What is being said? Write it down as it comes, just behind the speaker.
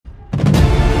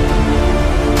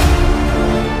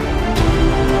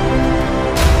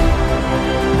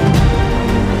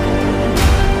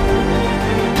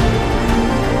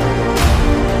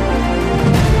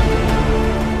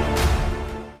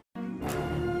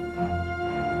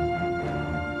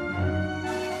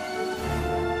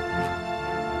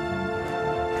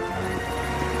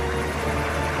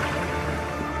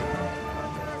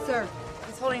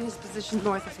plane is positioned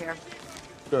north of here.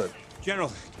 Good.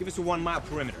 General, give us a 1 mile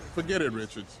perimeter. Forget it,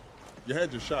 Richards. You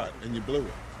had your shot, and you blew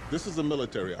it. This is a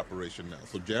military operation now,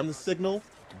 so jam the signal,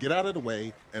 get out of the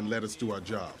way, and let us do our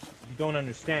job. You don't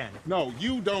understand. No,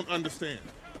 you don't understand.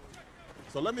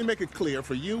 So let me make it clear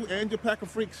for you and your pack of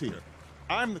freaks here.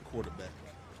 I'm the quarterback.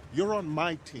 You're on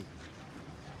my team.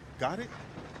 Got it?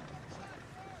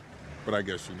 But I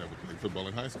guess you never played football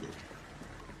in high school.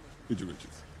 Did you,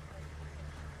 Richards?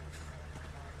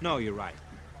 No, you're right.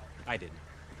 I didn't.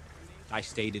 I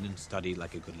stayed in and studied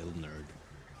like a good little nerd.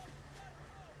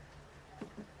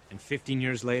 And 15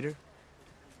 years later,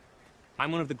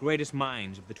 I'm one of the greatest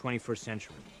minds of the 21st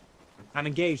century. I'm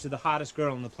engaged to the hottest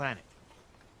girl on the planet.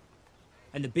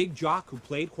 And the big jock who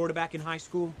played quarterback in high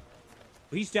school,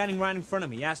 well, he's standing right in front of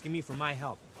me asking me for my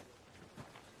help.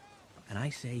 And I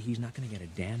say he's not gonna get a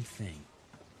damn thing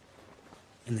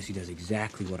unless he does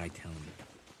exactly what I tell him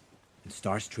and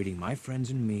starts treating my friends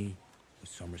and me with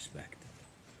some respect.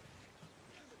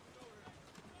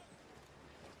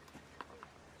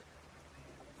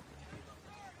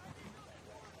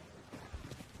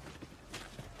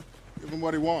 Give him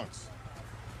what he wants.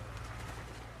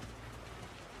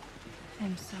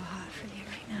 I'm so hot for you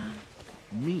right now.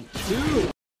 Me too.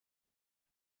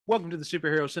 Welcome to the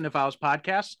Superhero Cinephiles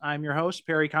podcast. I'm your host,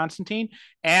 Perry Constantine.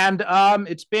 And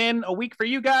it's been a week for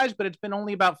you guys, but it's been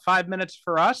only about 5 minutes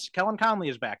for us. Kellen Conley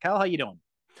is back. Kel, how you doing?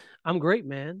 I'm great,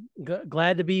 man.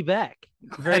 Glad to be back.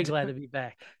 Very glad to be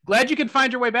back. Glad you could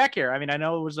find your way back here. I mean, I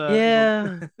know it was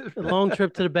a long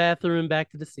trip to the bathroom and back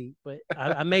to the seat, but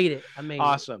I made it.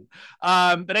 Awesome.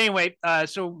 But anyway,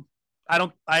 so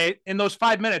in those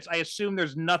 5 minutes, I assume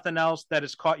there's nothing else that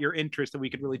has caught your interest that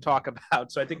we could really talk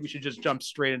about. So I think we should just jump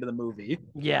straight into the movie.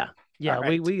 Yeah.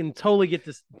 Right. We can totally get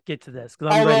to this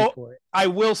because I'm ready for it. I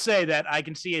will say that I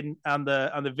can see on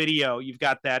the video you've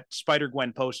got that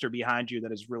Spider-Gwen poster behind you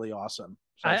that is really awesome.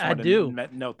 So I do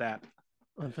note that.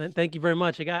 Thank you very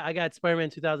much. I got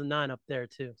Spider-Man 2009 up there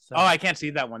too. So. Oh, I can't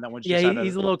see that one. That one's just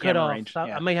he's a little cut off. So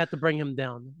yeah. I may have to bring him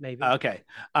down, maybe. Okay,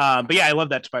 but yeah, I love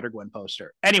that Spider-Gwen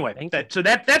poster. Anyway, that's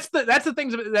the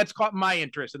things that's caught my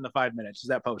interest in the 5 minutes is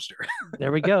that poster.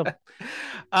 There we go.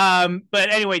 But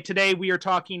anyway, today we are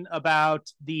talking about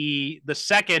the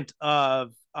second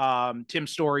of Tim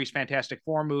Story's Fantastic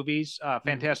Four movies,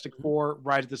 Fantastic Four: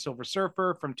 Rise of the Silver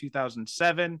Surfer from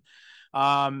 2007.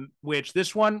 Which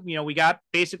this one, we got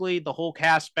basically the whole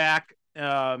cast back,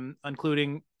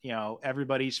 including,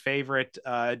 everybody's favorite,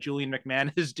 Julian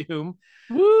McMahon as Doom.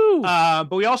 Woo!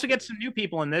 But we also get some new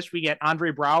people in this. We get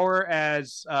Andre Braugher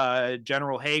as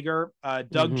General Hager,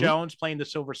 Doug Jones playing the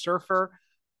Silver Surfer,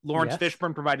 Lawrence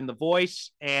Fishburne providing the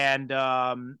voice, and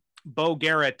Bo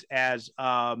Garrett as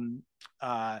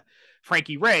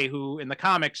Frankie Ray, who in the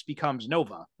comics becomes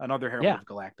Nova, another herald of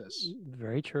Galactus.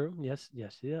 Very true. Yes,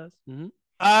 he does.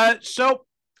 Mm-hmm. So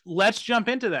let's jump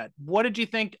into that. What did you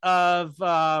think of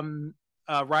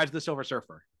Rise of the Silver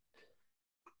Surfer?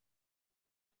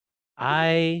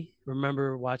 I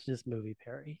remember watching this movie,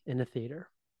 Perry, in the theater,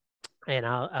 and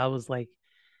I was like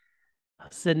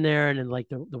sitting there, and then like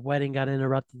the wedding got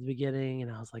interrupted at the beginning,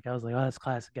 and I was like, oh, that's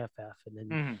classic FF. And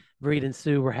then Reed and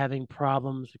Sue were having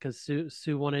problems because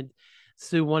Sue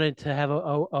wanted to have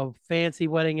a fancy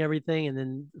wedding, everything, and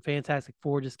then Fantastic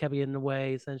Four just kept getting in the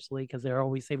way essentially because they're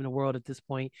always saving the world at this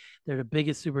point. They're the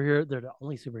biggest superhero. They're the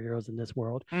only superheroes in this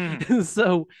world.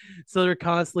 So they're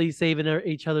constantly saving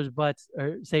each other's butts,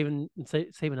 or saving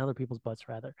other people's butts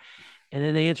rather. And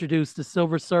then they introduced the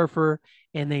Silver Surfer,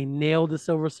 and they nailed the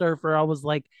Silver Surfer. I was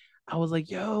like,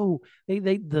 yo, they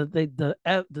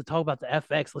talk about the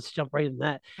FX. Let's jump right in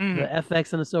that. The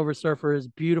FX on the Silver Surfer is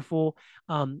beautiful.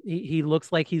 He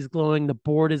looks like he's glowing. The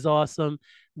board is awesome.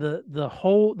 The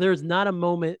whole, there's not a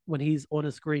moment when he's on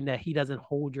a screen that he doesn't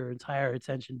hold your entire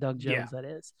attention. Doug Jones, that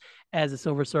is, as a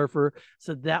Silver Surfer.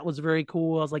 So that was very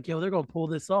cool. I was like, yo, they're gonna pull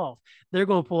this off. They're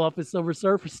gonna pull off a Silver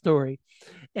Surfer story,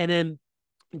 and then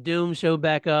Doom showed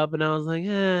back up, and I was like,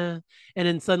 and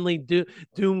then suddenly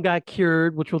Doom got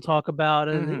cured, which we'll talk about.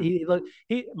 And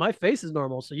my face is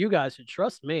normal, so you guys should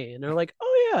trust me. And they're like,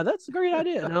 oh yeah, that's a great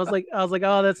idea. And I was like,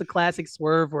 oh, that's a classic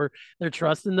swerve where they're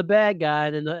trusting the bad guy,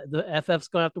 and then the FF's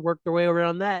gonna have to work their way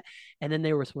around that. And then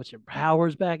they were switching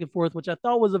powers back and forth, which I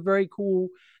thought was a very cool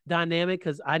dynamic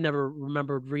because I never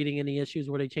remembered reading any issues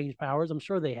where they changed powers. I'm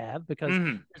sure they have because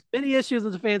there's many issues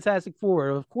with the Fantastic Four.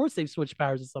 Of course, they've switched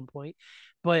powers at some point.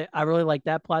 But I really like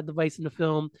that plot device in the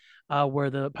film where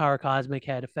the power cosmic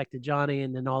had affected Johnny,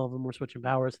 and then all of them were switching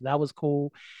powers. So that was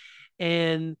cool.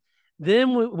 And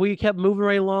then we kept moving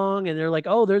right along, and they're like,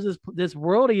 "Oh, there's this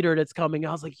world eater that's coming."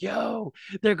 I was like, "Yo,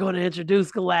 they're going to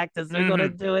introduce Galactus. They're going to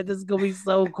do it. This is going to be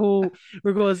so cool.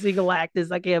 We're going to see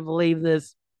Galactus. I can't believe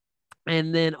this."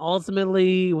 And then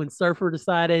ultimately, when Surfer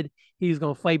decided he was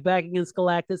going to fight back against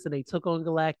Galactus, and they took on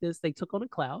Galactus, they took on a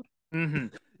cloud, and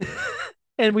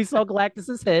we saw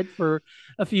Galactus's head for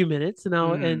a few minutes.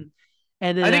 And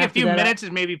and then I think a after few that, minutes is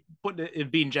maybe putting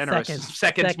it being generous.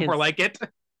 Seconds more like it.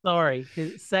 Sorry,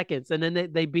 seconds. And then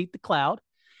they beat the cloud.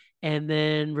 And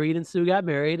then Reed and Sue got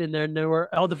married. And then there were,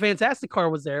 the Fantastic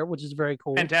Car was there, which is very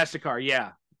cool. Fantastic Car,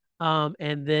 yeah.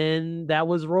 And then that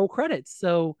was roll credits.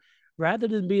 So rather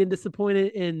than being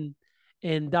disappointed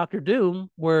in Doctor Doom,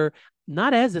 we're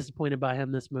not as disappointed by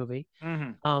him this movie.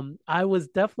 I was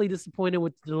definitely disappointed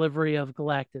with the delivery of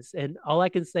Galactus. And all I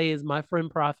can say is my friend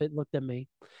Prophet looked at me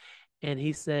and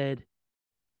he said,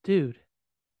 "Dude,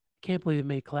 can't believe it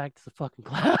made Galactus a fucking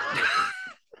cloud."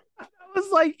 I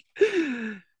was like,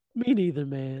 me neither,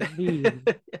 man. Me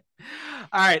neither.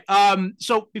 All right.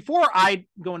 So before I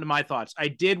go into my thoughts, I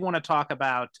did want to talk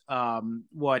about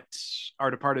what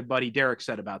our departed buddy Derek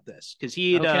said about this, because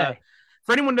he had,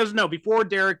 for anyone who doesn't know, before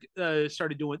Derek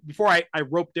before I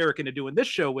roped Derek into doing this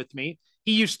show with me,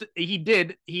 he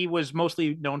was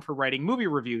mostly known for writing movie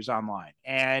reviews online,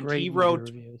 and he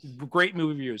wrote great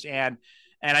movie reviews.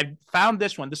 And I found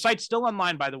this one. The site's still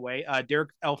online, by the way,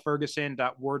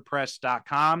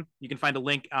 DerekLFerguson.wordpress.com. You can find a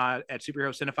link at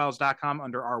superherocinephiles.com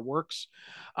under our works.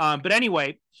 But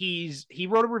anyway, he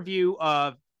wrote a review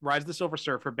of Rise of the Silver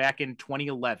Surfer back in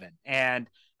 2011. And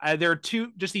there are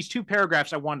these two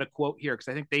paragraphs I wanted to quote here because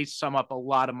I think they sum up a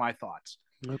lot of my thoughts.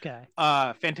 Okay.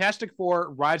 Fantastic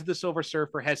Four, Rise of the Silver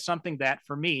Surfer has something that,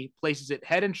 for me, places it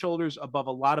head and shoulders above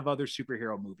a lot of other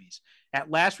superhero movies.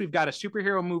 At last, we've got a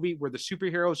superhero movie where the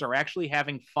superheroes are actually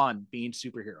having fun being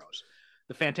superheroes.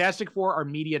 The Fantastic Four are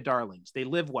media darlings. They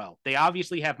live well. They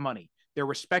obviously have money. They're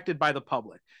respected by the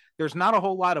public. There's not a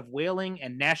whole lot of wailing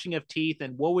and gnashing of teeth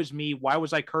and woe is me, why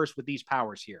was I cursed with these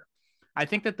powers here? I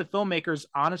think that the filmmakers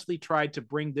honestly tried to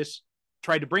bring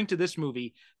to this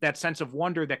movie that sense of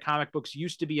wonder that comic books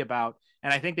used to be about,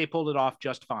 and I think they pulled it off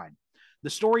just fine. The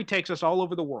story takes us all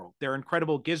over the world. There are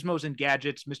incredible gizmos and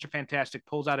gadgets Mr. Fantastic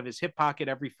pulls out of his hip pocket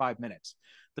every 5 minutes.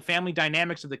 The family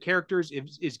dynamics of the characters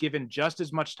is given just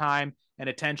as much time and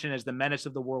attention as the menace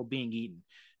of the world being eaten.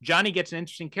 Johnny gets an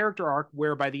interesting character arc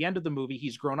where by the end of the movie,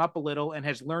 he's grown up a little and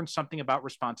has learned something about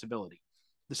responsibility.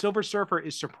 The Silver Surfer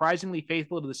is surprisingly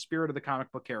faithful to the spirit of the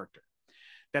comic book character.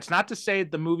 That's not to say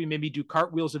that the movie made me do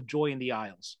cartwheels of joy in the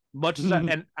aisles.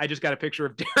 And I just got a picture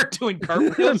of Derek doing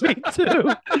cartwheels. Me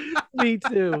too. Me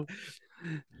too.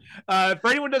 For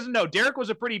anyone who doesn't know, Derek was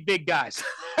a pretty big guy. So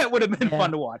that would have been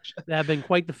fun to watch. That'd have been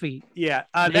quite the feat. Yeah.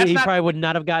 He probably would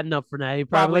not have gotten up for that. He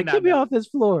probably like, get me off this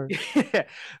floor.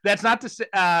 That's not to say,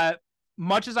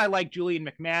 much as I like Julian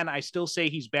McMahon, I still say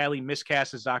he's badly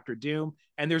miscast as Dr. Doom.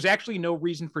 And there's actually no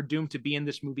reason for Doom to be in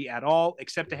this movie at all,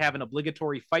 except to have an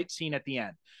obligatory fight scene at the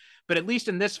end. But at least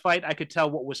in this fight, I could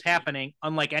tell what was happening,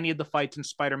 unlike any of the fights in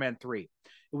Spider-Man 3.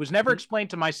 It was never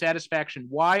explained to my satisfaction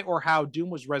why or how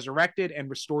Doom was resurrected and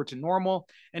restored to normal.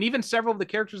 And even several of the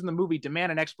characters in the movie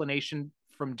demand an explanation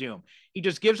from Doom. He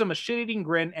just gives them a shit-eating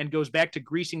grin and goes back to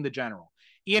greasing the general.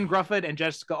 Ian Grufford and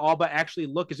Jessica Alba actually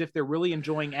look as if they're really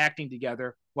enjoying acting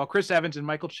together, while Chris Evans and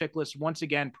Michael Chiklis once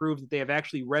again prove that they have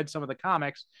actually read some of the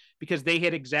comics because they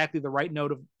hit exactly the right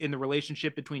note in the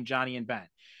relationship between Johnny and Ben.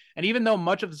 And even though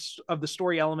much of the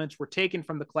story elements were taken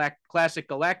from the classic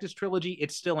Galactus trilogy,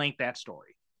 it still ain't that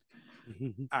story.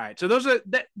 All right. So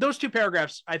those two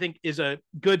paragraphs, I think, is a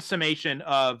good summation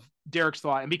of Derek's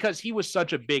thought. And because he was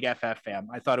such a big FF fan,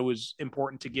 I thought it was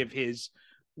important to give his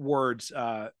words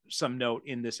some note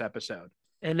in this episode.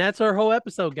 And that's our whole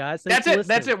episode, guys. That's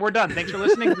it. We're done. Thanks for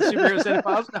listening to the Superhero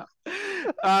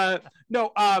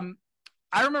Cinephiles.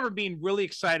 I remember being really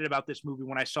excited about this movie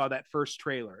when I saw that first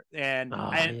trailer. And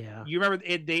you remember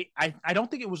I don't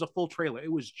think it was a full trailer.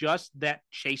 It was just that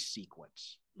chase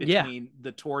sequence between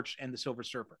the Torch and the Silver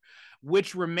Surfer,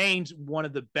 which remains one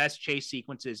of the best chase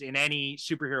sequences in any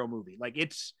superhero movie. Like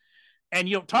and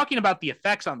talking about the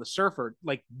effects on the Surfer,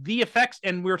 like the effects,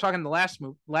 and we were talking the last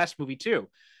movie too,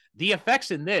 the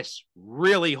effects in this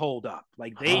really hold up.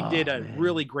 Like they did a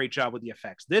really great job with the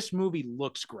effects. This movie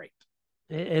looks great.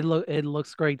 It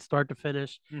looks great start to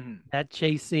finish. That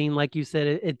chase scene, like you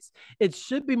said, it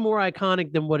should be more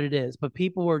iconic than what it is, but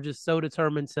people are just so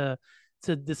determined to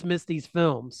dismiss these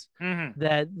films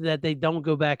that they don't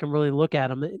go back and really look at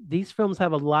them. These films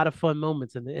have a lot of fun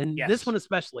moments in it, and this one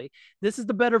especially. This is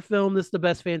the better film. This is the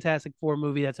best Fantastic Four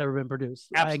movie that's ever been produced.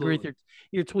 Absolutely. I agree with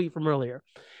your tweet from earlier.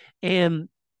 And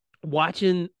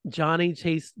watching Johnny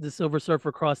chase the Silver Surfer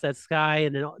across that sky,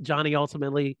 and then Johnny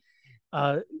ultimately,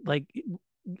 like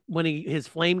when his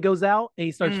flame goes out and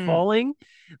he starts falling,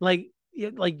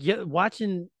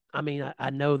 watching. I mean,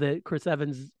 I know that Chris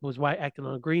Evans was acting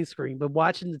on a green screen, but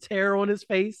watching the terror on his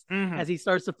face as he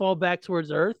starts to fall back towards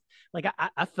Earth, like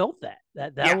I felt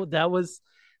that was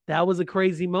a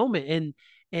crazy moment.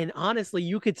 And honestly,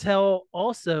 you could tell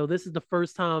also this is the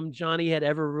first time Johnny had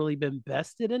ever really been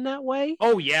bested in that way.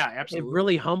 Oh yeah, absolutely. It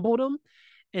really humbled him.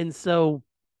 And so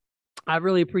I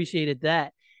really appreciated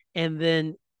that. And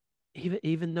then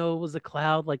even though it was a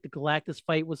cloud, like the Galactus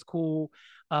fight was cool.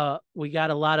 We got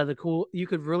a lot of the cool. You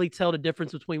could really tell the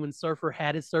difference between when Surfer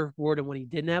had his surfboard and when he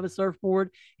didn't have a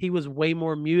surfboard. He was way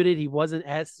more muted. He wasn't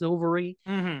as silvery.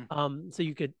 So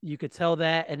you could tell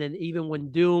that. And then even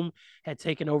when Doom had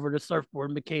taken over the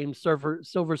surfboard and became Silver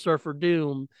Surfer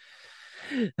Doom,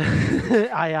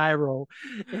 I roll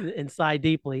and sigh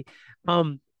deeply.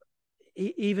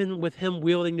 Even with him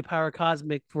wielding the power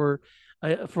cosmic for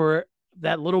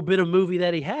that little bit of movie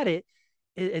that he had,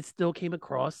 it still came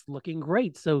across looking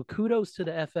great. So kudos to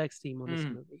the FX team on this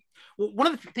movie. Well, one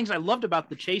of the things I loved about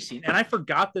the chase scene, and I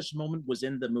forgot this moment was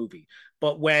in the movie,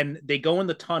 but when they go in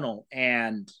the tunnel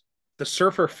and the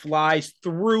surfer flies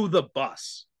through the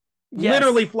bus,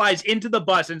 literally flies into the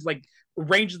bus and like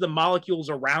arranges the molecules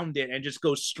around it and just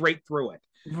goes straight through it.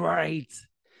 Right.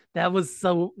 That was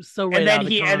so right.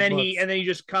 And then he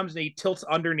just comes and he tilts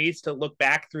underneath to look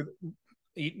back through.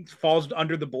 He falls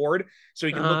under the board so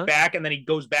he can look back, and then he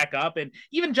goes back up, and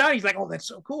even Johnny's like, oh, that's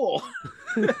so cool.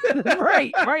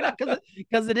 right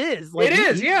because it is like,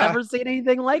 he's never seen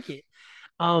anything like it.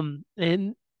 And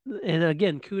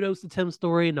again, kudos to Tim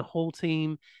Story and the whole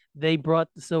team. They brought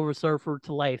the Silver Surfer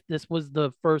to life. This was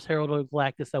the first Herald of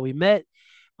Galactus that we met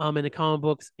in the comic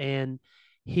books, and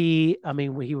he's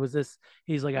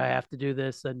like, I have to do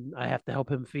this and I have to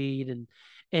help him feed,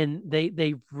 and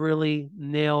they really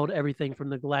nailed everything from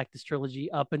the Galactus trilogy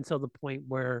up until the point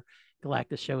where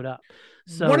Galactus showed up.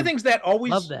 So one of the things that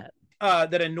always love that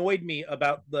that annoyed me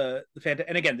about the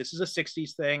and again, this is a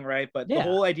 60s thing, right? But the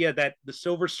whole idea that the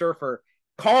Silver Surfer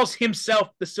calls himself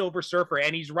the Silver Surfer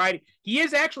and he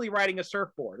is actually riding a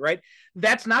surfboard, right?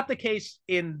 That's not the case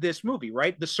in this movie,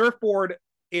 right? The surfboard,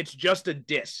 it's just a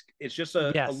disc. It's just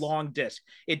a long disc.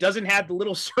 It doesn't have the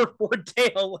little surfboard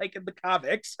tail like in the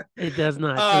comics. It does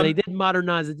not. So they did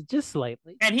modernize it just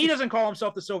slightly. And he doesn't call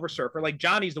himself the Silver Surfer. Like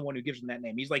Johnny's the one who gives him that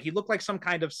name. He's like, he looked like some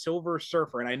kind of silver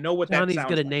surfer, and I know what Johnny's that sounds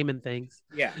good at like. naming things.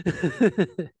 Yeah.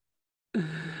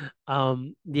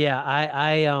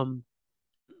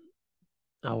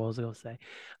 What was I gonna say?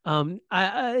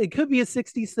 It could be a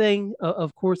 60s thing,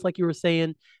 of course, like you were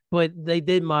saying, but they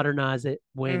did modernize it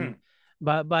when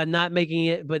by not making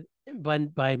it, but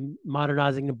by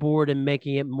modernizing the board and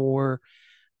making it more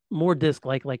disc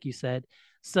like you said.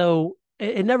 So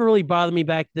it never really bothered me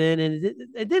back then, and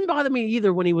it didn't bother me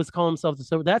either when he was calling himself the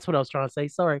Silver. That's what I was trying to say.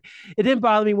 Sorry, it didn't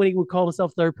bother me when he would call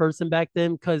himself third person back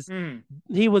then, because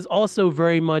he was also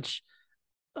very much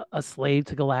a slave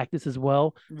to Galactus as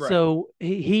well. Right. So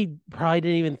he probably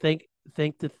didn't even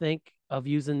think of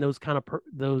using those kind of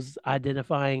those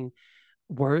identifying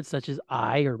words such as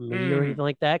I or me or anything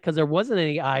like that, because there wasn't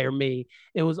any I or me.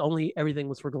 It was only, everything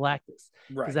was for Galactus,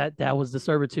 because that was the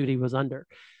servitude he was under.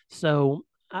 So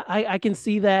I can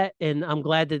see that, and I'm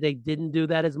glad that they didn't do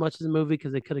that as much as the movie,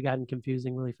 because it could have gotten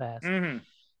confusing really fast.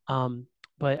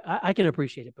 But I can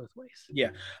appreciate it both ways. Yeah.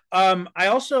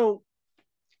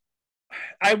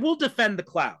 I will defend the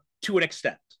Cloud to an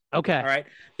extent. Okay. All right.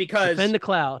 Because defend the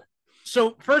Cloud.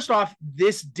 So first off,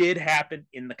 this did happen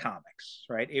in the comics,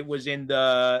 right? It was in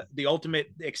the Ultimate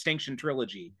Extinction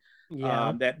trilogy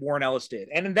that Warren Ellis did.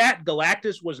 And in that,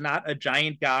 Galactus was not a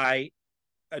giant guy,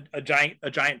 a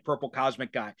giant purple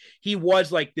cosmic guy. He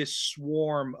was like this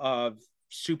swarm of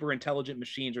super intelligent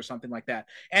machines or something like that.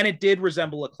 And it did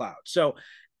resemble a cloud. So,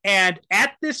 and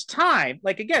at this time,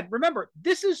 like, again, remember,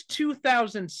 this is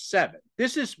 2007.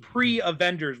 This is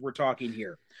pre-Avengers we're talking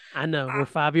here. I know. We're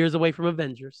 5 years away from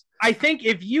Avengers. I think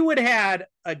if you had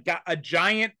a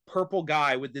giant purple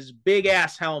guy with this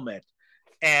big-ass helmet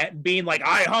and being like,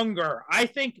 I hunger, I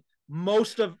think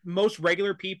most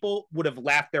regular people would have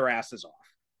laughed their asses off.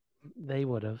 They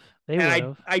would have.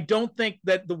 I don't think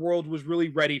that the world was really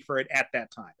ready for it at that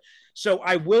time. So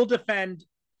I will defend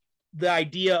the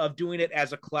idea of doing it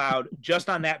as a cloud just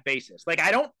on that basis. Like, I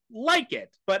don't like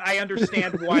it, but I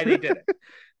understand why they did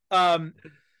it.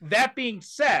 That being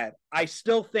said, I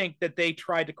still think that they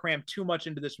tried to cram too much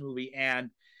into this movie,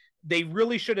 and they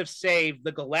really should have saved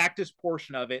the Galactus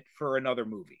portion of it for another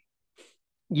movie.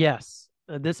 Yes.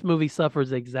 This movie suffers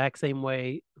the exact same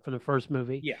way from the first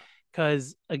movie. Yeah.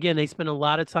 because again, they spend a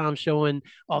lot of time showing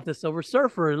off the Silver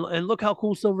Surfer and look how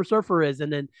cool Silver Surfer is,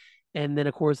 and then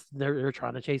of course they're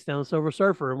trying to chase down the Silver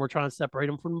Surfer, and we're trying to separate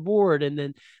them from the board, and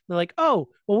then they're like, oh,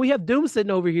 well, we have Doom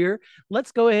sitting over here.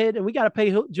 Let's go ahead, and we got to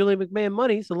pay Julian McMahon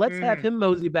money, so let's have him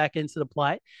mosey back into the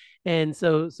plot. And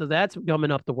so that's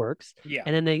coming up the works. Yeah.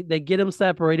 And then they get him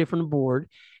separated from the board.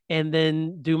 And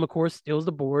then Doom, of course, steals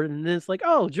the board. And then it's like,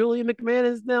 oh, Julian McMahon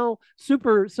is now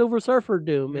Super Silver Surfer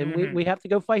Doom. And we have to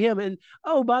go fight him. And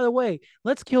oh, by the way,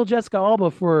 let's kill Jessica Alba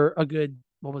for a good,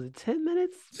 what was it, 10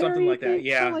 minutes? Something like that.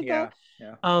 Yeah. Like that.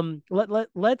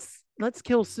 Let's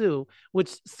kill Sue,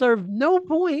 which served no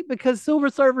point because Silver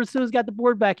Surfer Sue's got the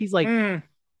board back. He's like, and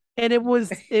it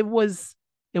was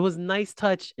nice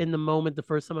touch in the moment. The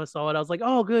first time I saw it, I was like,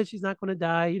 oh, good. She's not going to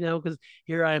die, because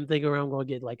here I am thinking I'm going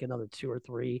to get like another 2 or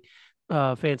 3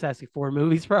 Fantastic Four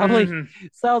movies probably.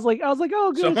 So I was like,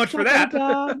 oh, good. So much for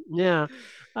that. Yeah.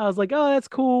 I was like, oh, that's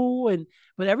cool.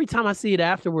 But every time I see it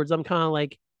afterwards, I'm kind of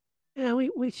like, yeah,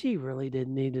 she really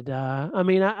didn't need to die. I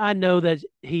mean, I know that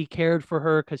he cared for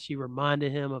her because she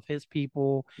reminded him of his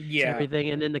people, and everything.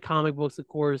 And in the comic books, of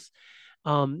course,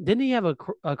 didn't he have a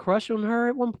crush on her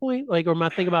at one point? Like, or am I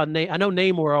thinking about I know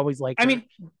Namor always liked her. I mean,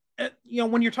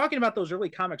 when you're talking about those early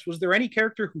comics, was there any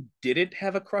character who didn't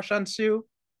have a crush on Sue?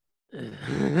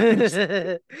 It's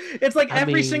like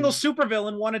every single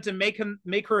supervillain wanted to make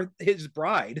her his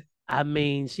bride. I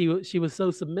mean, she was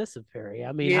so submissive, Perry.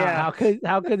 I mean, how could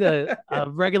a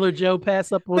regular Joe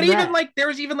pass up on that? But even like there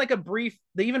was even like a brief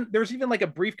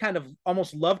kind of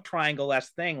almost love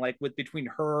triangle-esque thing, like between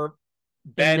her,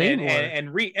 Ben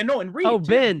and Reed, and Reed. Oh,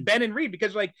 Ben and Reed,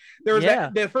 because like there was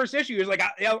the first issue is like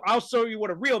I'll show you what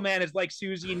a real man is like,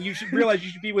 Susie, and you should realize you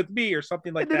should be with me or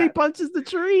something like that. And then he punches the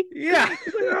tree. Yeah.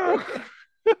 He's like, oh.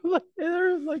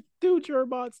 They're like, dude, you're a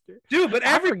monster. Dude, but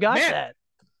I forgot that.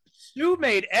 Sue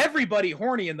made everybody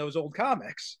horny in those old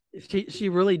comics. She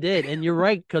really did, and you're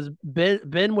right, because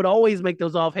Ben would always make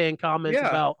those offhand comments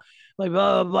about like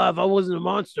blah, blah blah. If I wasn't a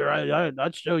monster,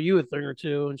 I'd show you a thing or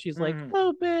two. And she's like,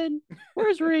 "Oh, Ben,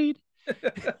 where's Reed?"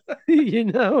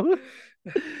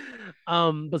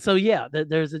 But so yeah,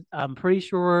 I'm pretty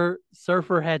sure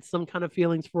Surfer had some kind of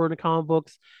feelings for her in the comic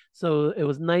books, so it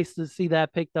was nice to see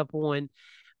that picked up on.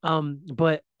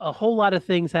 But a whole lot of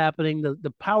things happening.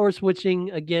 The power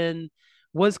switching again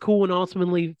was cool and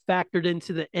ultimately factored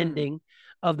into the ending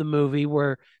of the movie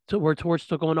where Torch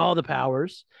took on all the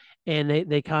powers, and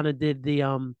they kind of did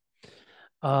the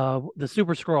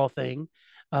Super Skrull thing,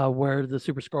 where the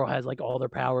Super Skrull has like all their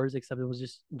powers, except it was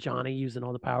just Johnny using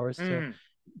all the powers to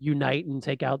unite and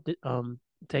take out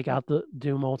the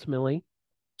Doom ultimately,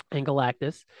 and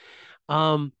Galactus.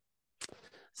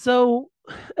 So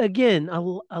again,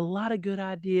 a lot of good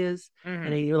ideas,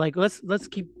 and you're like, let's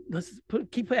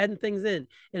keep adding things in,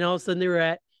 and all of a sudden they were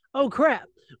at, oh crap,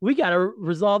 we got to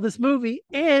resolve this movie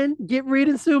and get Reed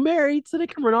and Sue married so they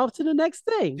can run off to the next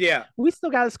thing. Yeah, we still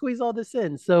got to squeeze all this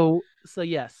in. So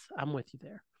yes, I'm with you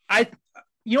there.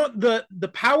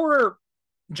 The power,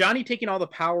 Johnny taking all the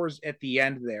powers at the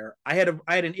end there, I had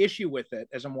an issue with it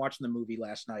as I'm watching the movie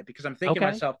last night, because I'm thinking to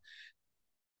myself,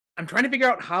 I'm trying to figure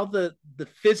out how the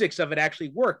physics of it actually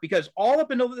work, because all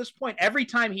up until this point, every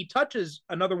time he touches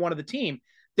another one of the team,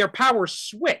 their powers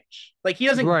switch. Like he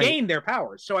doesn't gain their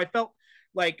powers. So I felt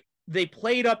like they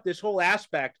played up this whole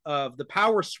aspect of the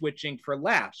power switching for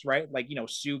laughs, right? Like,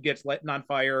 Sue gets lit on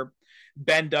fire.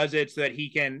 Ben does it so that he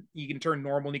can turn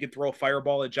normal and he can throw a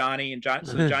fireball at Johnny, and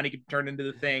so Johnny can turn into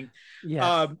the thing.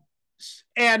 Yes.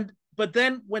 But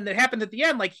then when it happened at the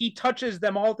end, like he touches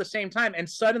them all at the same time, and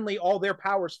suddenly all their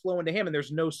powers flow into him, and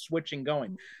there's no switching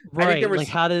going. Right. I think there was, like,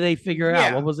 how did they figure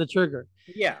out what was the trigger?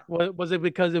 Yeah. Was it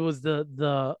because it was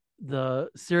the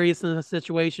seriousness of the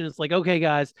situation? It's like, okay,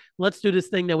 guys, let's do this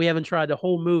thing that we haven't tried the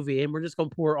whole movie, and we're just gonna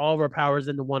pour all of our powers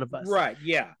into one of us. Right.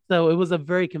 Yeah. So it was a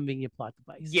very convenient plot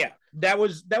device. Yeah. That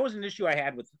was an issue I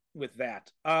had with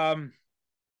that.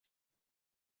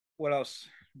 What else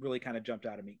really kind of jumped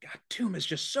out at me? God, Doom is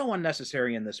just so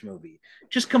unnecessary in this movie.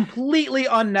 Just completely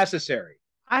unnecessary.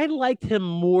 I liked him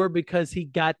more because he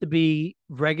got to be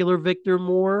regular Victor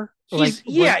more. Once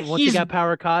he got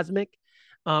Power Cosmic,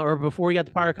 or before he got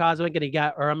the Power Cosmic,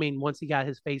 and once he got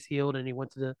his face healed and he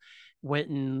went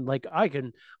and like, I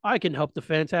can help the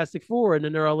Fantastic Four, and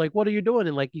then they're all like, what are you doing?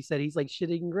 And like he said, he's like,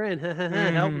 shitting grin,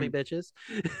 help me, bitches.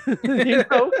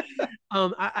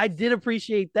 I did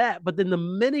appreciate that, but then the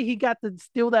minute he got to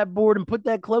steal that board and put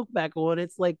that cloak back on,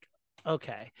 it's like,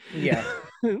 okay, yeah,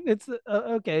 it's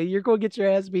okay, you're gonna get your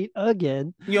ass beat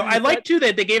again. I like too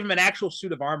that they gave him an actual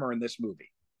suit of armor in this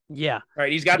movie. Yeah.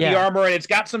 Right. He's got the armor, and it's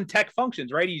got some tech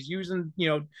functions, right? He's using,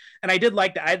 and I did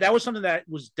like that. That was something that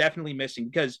was definitely missing,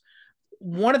 because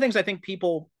one of the things I think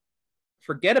people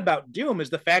forget about Doom is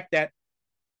the fact that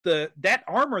that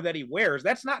armor that he wears,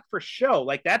 that's not for show.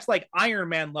 Like that's like Iron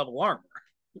Man level armor.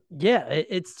 Yeah,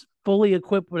 it's fully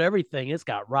equipped with everything. It's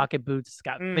got rocket boots, it's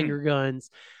got finger guns.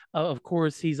 Of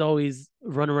course, he's always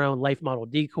running around with life model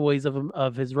decoys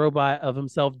of his robot, of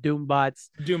himself, Doombots,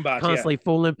 constantly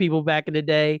fooling people back in the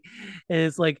day. And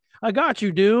it's like, I got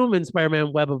you, Doom, and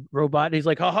Spider-Man web a robot. And he's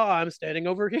like, haha, I'm standing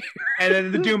over here. And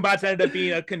then the Doombots ended up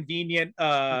being a convenient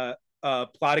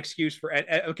plot excuse for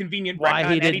a convenient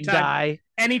why he didn't die.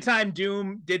 Anytime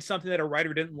Doom did something that a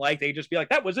writer didn't like, they just be like,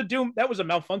 that was a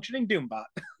malfunctioning Doombot.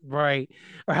 Right.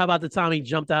 Or how about the time he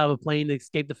jumped out of a plane to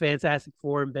escape the Fantastic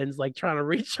Four and Ben's like trying to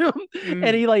reach him and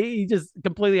he just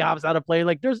completely hops out of plane.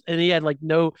 Like and he had like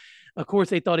no, of course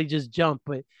they thought he just jumped,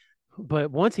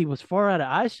 but once he was far out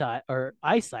of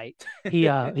eyesight,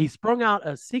 he sprung out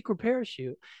a secret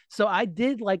parachute. So I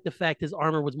did like the fact his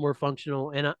armor was more functional,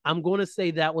 and I'm going to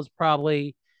say that was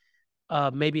probably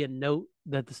maybe a note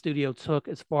that the studio took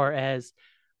as far as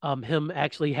him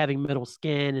actually having metal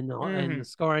skin and the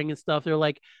scarring and stuff. They're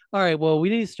like, all right, well, we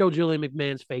need to show Julian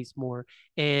McMahon's face more,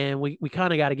 and we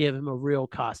kind of got to give him a real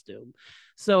costume.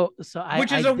 So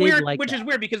which is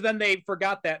weird because then they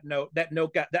forgot that note. That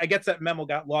note I guess that memo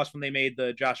got lost when they made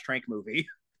the Josh Trank movie.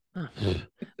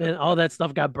 And all that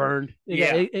stuff got burned.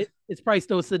 Yeah, it's probably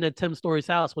still sitting at Tim Story's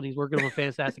house when he's working on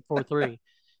Fantastic Four 3.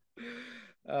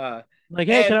 Like,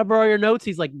 hey, can I borrow your notes?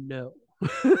 He's like, no.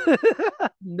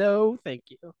 No, thank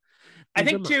you. I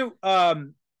think too,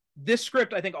 this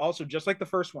script, I think also just like the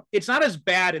first one, it's not as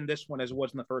bad in this one as it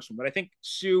was in the first one, but I think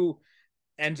Sue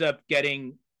ends up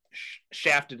getting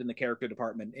shafted in the character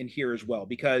department in here as well,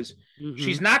 because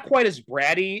she's not quite as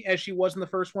bratty as she was in the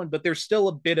first one, but there's still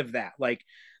a bit of that. Like,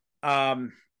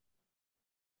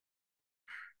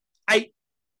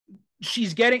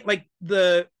 she's getting like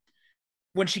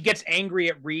when she gets angry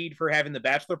at Reed for having the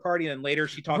bachelor party, and then later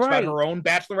she talks about her own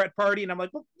bachelorette party, and I'm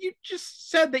like, well, you just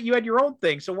said that you had your own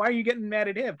thing, so why are you getting mad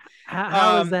at him?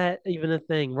 How is that even a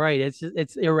thing? Right?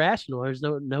 It's irrational. There's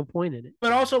no point in it.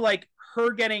 But also, like,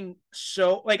 her getting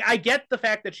so, like, I get the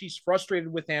fact that she's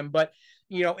frustrated with him, but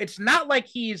you know, it's not like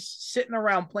he's sitting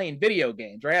around playing video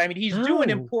games, right? I mean, he's doing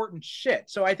important shit.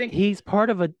 So I think he's part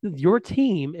of your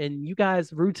team, and you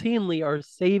guys routinely are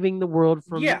saving the world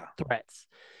from threats.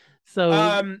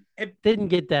 So didn't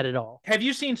get that at all. Have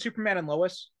you seen Superman and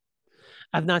Lois?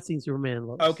 I've not seen Superman and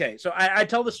Lois. Okay, so I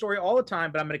tell the story all the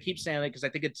time, but I'm going to keep saying it because I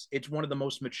think it's one of the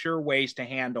most mature ways to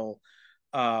handle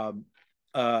a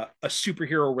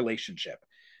superhero relationship.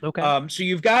 Okay. So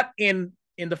you've got in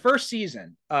the first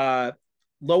season,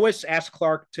 Lois asked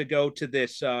Clark to go to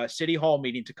this city hall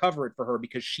meeting to cover it for her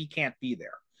because she can't be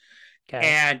there. Okay.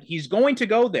 And he's going to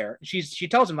go there. She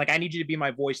tells him, like, I need you to be my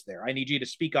voice there. I need you to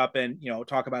speak up and, you know,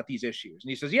 talk about these issues. And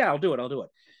he says, yeah, I'll do it.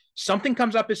 Something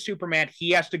comes up as Superman. He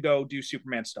has to go do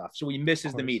Superman stuff. So he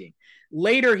misses the meeting.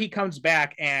 Later, he comes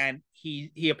back and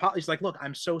he apologizes. He's like, look,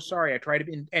 I'm so sorry. I tried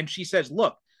to. And she says,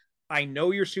 look, I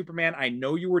know you're Superman. I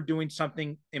know you were doing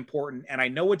something important. And I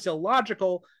know it's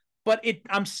illogical, but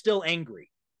I'm still angry.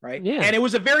 Right. Yeah. And it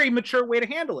was a very mature way to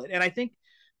handle it. And I think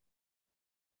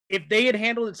if they had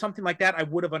handled it something like that, I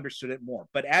would have understood it more.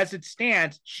 But as it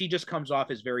stands, she just comes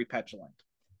off as very petulant.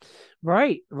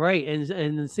 Right.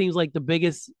 And it seems like the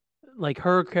biggest, like,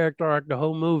 her character arc, the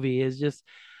whole movie is just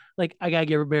like, I gotta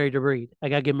get married to Reed. I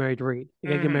gotta get married to Reed.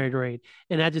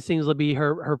 And that just seems to be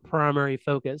her primary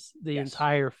focus the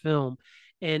entire film.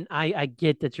 And I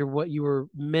get that you were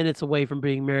minutes away from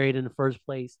being married in the first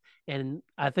place. And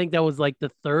I think that was like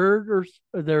the third, or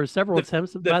there were several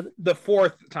attempts. The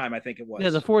fourth time, I think it was.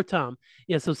 Yeah, the fourth time.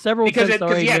 Yeah, so several because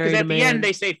attempts. Because at the end,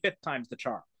 they say fifth time's the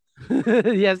charm.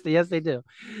 yes, they do.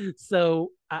 So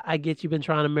I get you've been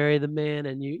trying to marry the man,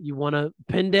 and you want to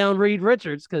pin down Reed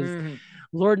Richards because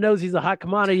Lord knows he's a hot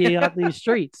commodity out in these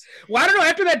streets. Well, I don't know.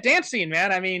 After that dance scene,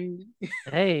 man, I mean,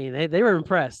 hey, they were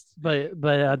impressed, but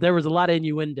there was a lot of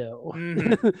innuendo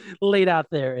laid out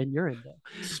there in your endo.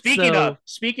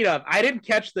 Speaking of, I didn't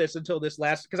catch this until this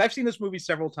last, because I've seen this movie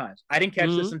several times. I didn't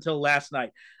catch this until last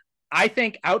night. I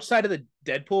think outside of the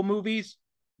Deadpool movies,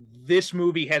 this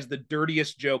movie has the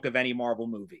dirtiest joke of any Marvel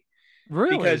movie.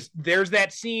 Really? Because there's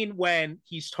that scene when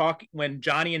when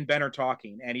Johnny and Ben are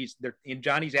talking, and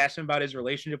Johnny's asking about his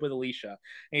relationship with Alicia,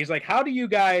 and he's like, "How do you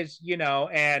guys, you know?"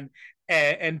 And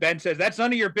Ben says, "That's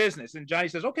none of your business." And Johnny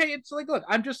says, "Okay, it's like, look,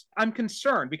 I'm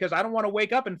concerned because I don't want to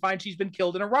wake up and find she's been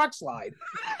killed in a rock slide."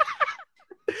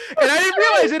 And I didn't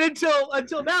realize it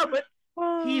until now, but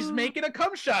he's making a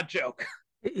cum shot joke.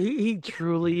 He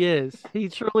truly is. He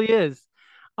truly is.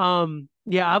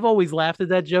 Yeah, I've always laughed at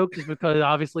that joke just because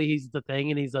obviously he's the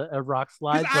thing and he's a rock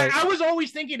slide. But I was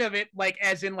always thinking of it like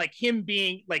as in like him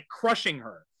being like crushing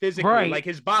her physically, Right, like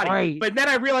his body. right. But then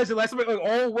I realized it last time, like,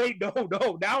 oh wait,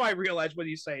 no. Now I realize what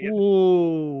he's saying.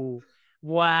 Ooh,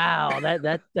 wow.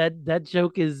 That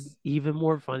joke is even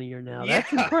more funnier now.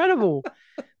 That's Yeah. incredible.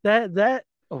 That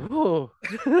oh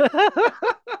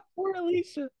poor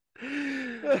Alicia.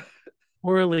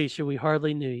 Poor Alicia, we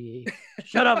hardly knew ye.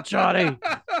 Shut up, Johnny.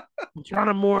 I'm trying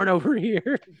to mourn over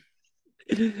here.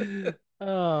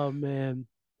 Oh man.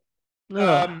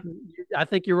 Ugh. I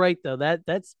think you're right though.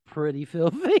 That's pretty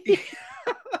filthy.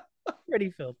 Pretty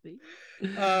filthy.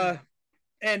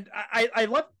 And I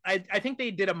love I think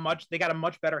they got a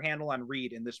much better handle on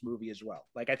Reed in this movie as well.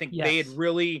 Like I think Yes.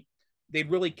 they'd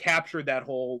really captured that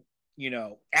whole,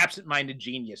 absent-minded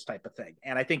genius type of thing.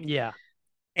 And I think Yeah.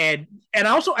 and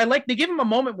also I like they give him a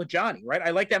moment with Johnny, right?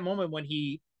 I like that moment when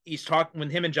he's talking when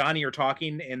him and Johnny are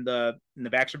talking in the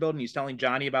Baxter building. He's telling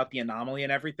Johnny about the anomaly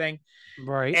and everything.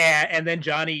 Right. And then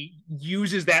Johnny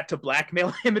uses that to blackmail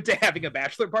him into having a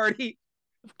bachelor party.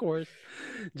 Of course.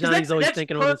 Johnny's always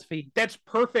thinking on his feet. That's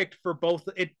perfect for both.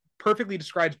 It perfectly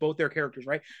describes both their characters,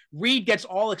 right? Reed gets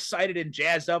all excited and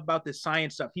jazzed up about this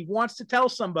science stuff. He wants to tell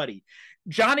somebody.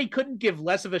 Johnny couldn't give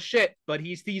less of a shit, but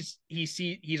he sees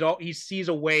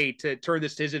a way to turn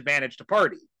this to his advantage to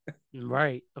party.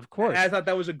 Right, of course. And I thought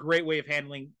that was a great way of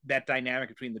handling that dynamic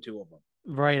between the two of them.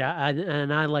 Right,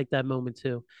 I like that moment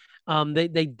too.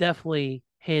 They definitely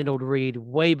handled Reed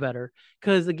way better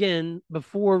because again,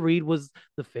 before Reed was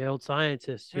the failed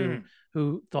scientist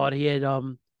who thought he had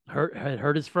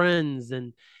hurt his friends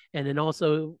and then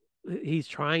also he's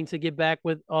trying to get back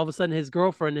with all of a sudden his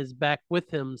girlfriend is back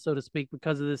with him, so to speak,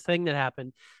 because of this thing that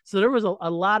happened. So there was a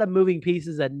lot of moving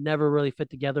pieces that never really fit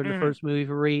together in the first movie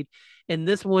for Reed. And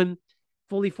this one,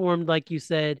 fully formed, like you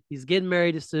said, he's getting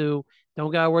married to Sue.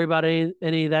 Don't gotta worry about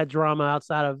any of that drama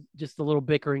outside of just a little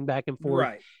bickering back and forth.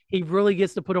 Right. He really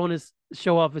gets to put on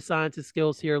show off his scientist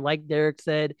skills here. Like Derek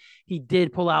said, he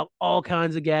did pull out all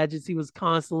kinds of gadgets. He was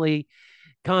constantly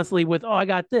with, oh, I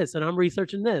got this and I'm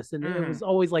researching this. And it was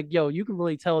always like, yo, you can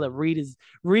really tell that Reed is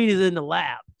in the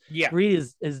lab. Yeah. Reed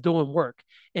is doing work.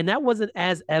 And that wasn't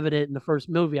as evident in the first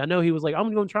movie. I know he was like,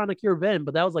 I'm going to try to cure Ben,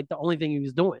 but that was like the only thing he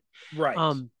was doing. Right.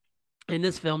 In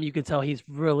this film, you can tell he's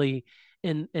really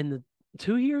in the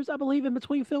 2 years, I believe, in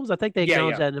between films. I think they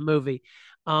acknowledge that in the movie.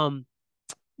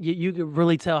 You can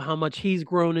really tell how much he's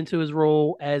grown into his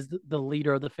role as the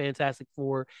leader of the Fantastic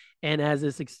Four and as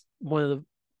this one of the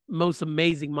most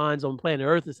amazing minds on planet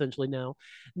Earth, essentially now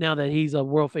that he's a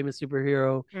world famous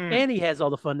superhero and he has all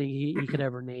the funding he could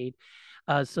ever need.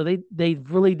 So they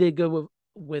really did good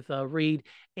with Reed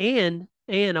and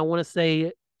I want to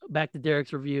say back to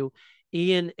Derek's review,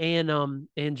 Ian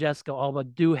and Jessica Alba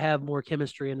do have more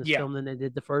chemistry in this film than they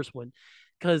did the first one.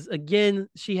 Because again,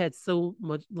 she had so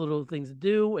much little things to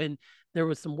do, and there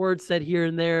was some words said here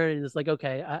and there, and it's like,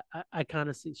 okay, I kind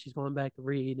of see she's going back to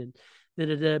Reed and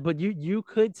but you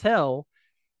could tell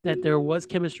that there was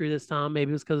chemistry this time. Maybe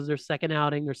it was because of their second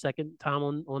outing, their second time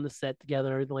on the set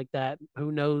together, everything like that.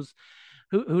 Who knows?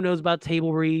 Who knows about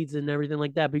table reads and everything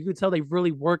like that? But you could tell they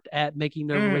really worked at making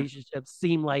their relationship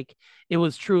seem like it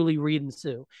was truly Reed and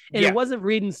Sue, and it wasn't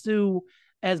Reed and Sue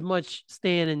as much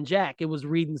Stan and Jack. It was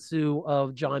Reed and Sue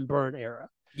of John Byrne era,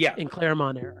 and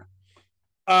Claremont era.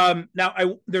 Now,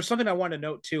 there's something I want to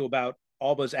note too about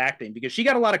Alba's acting, because she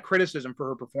got a lot of criticism for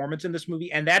her performance in this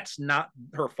movie, and that's not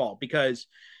her fault. Because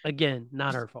again,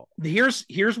 not her fault. Here's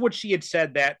what she had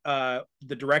said that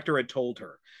the director had told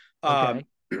her. Okay.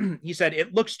 He said,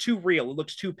 "It looks too real. It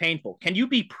looks too painful. Can you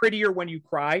be prettier when you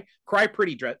cry? Cry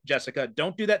pretty, Jessica.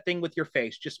 Don't do that thing with your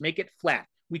face. Just make it flat.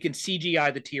 We can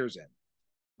CGI the tears in."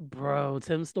 Bro,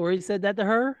 Tim Story said that to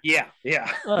her? Yeah.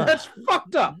 That's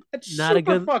fucked up. That's not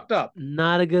super fucked up.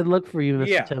 Not a good look for you,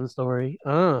 Mr. Tim Story.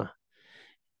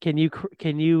 Can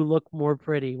you look more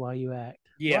pretty while you act?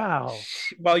 Yeah. Wow.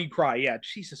 While you cry, yeah.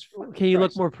 Jesus. Can you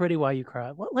look more pretty while you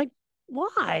cry? What? Like,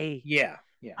 why? Yeah.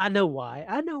 I know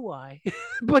why.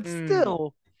 But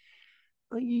still,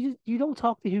 like, you don't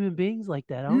talk to human beings like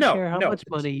that. I don't care how much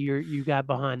money you got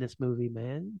behind this movie,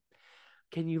 man.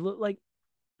 Can you look like?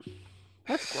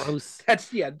 That's gross.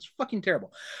 It's fucking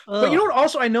terrible. Ugh. But you know what?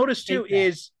 Also, I noticed too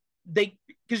is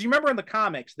because you remember in the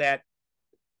comics that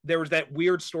there was that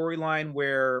weird storyline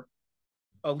where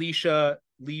Alicia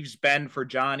leaves Ben for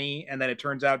Johnny, and then it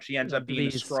turns out she ends up being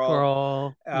a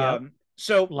Skrull.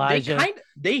 So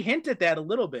they hint at that a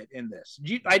little bit in this.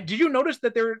 Did you notice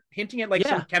that they're hinting at like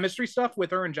some chemistry stuff with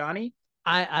her and Johnny?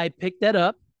 I picked that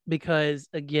up because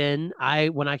again,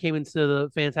 when I came into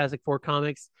the Fantastic Four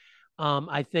comics,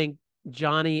 I think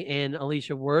Johnny and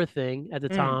Alicia were a thing at the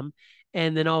Mm. time.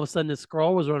 And then all of a sudden, the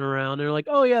scroll was running around. And they're like,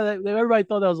 "Oh yeah, everybody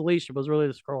thought that was Alicia, but it was really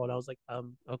the scroll." And I was like,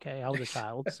 okay, I was a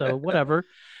child, so whatever."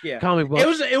 Yeah, Comic book.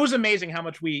 it was amazing how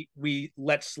much we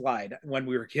let slide when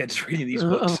we were kids reading these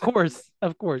books.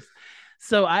 Of course.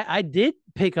 So I did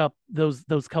pick up those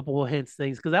couple of hints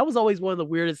things because that was always one of the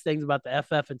weirdest things about the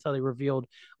FF until they revealed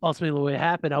ultimately what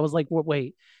happened. I was like,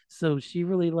 wait, so she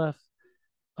really left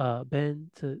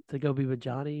Ben to go be with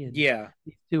Johnny, and Yeah,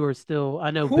 these two are still. I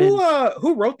know Ben.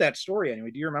 Who wrote that story anyway?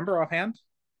 Do you remember offhand?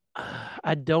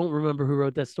 I don't remember who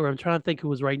wrote that story. I'm trying to think who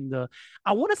was writing the.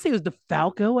 I want to say it was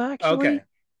DeFalco actually. Okay.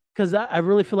 Because I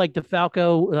really feel like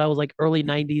DeFalco, that was like early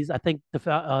 '90s. I think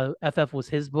the FF was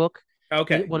his book.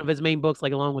 Okay. One of his main books,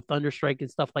 like along with Thunderstrike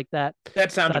and stuff like that.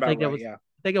 That sounds So about right. Was, yeah.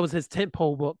 I think it was his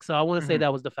tentpole book. So I want to say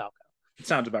that was DeFalco. It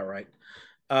sounds about right.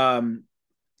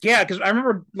 Yeah, because I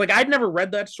remember, like, I'd never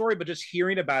read that story, but just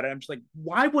hearing about it, I'm just like,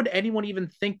 why would anyone even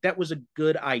think that was a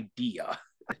good idea?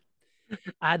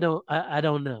 I don't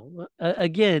know.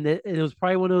 Again, it was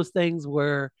probably one of those things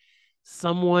where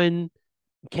someone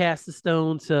cast a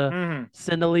stone to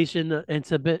send Alicia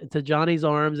into Johnny's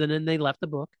arms, and then they left the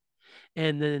book.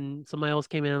 And then somebody else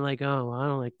came in and like, "Oh, I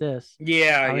don't like this.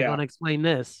 Yeah, How are you gonna explain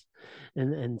this?"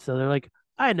 And so they're like,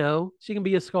 "I know, she can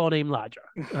be a scroll named Elijah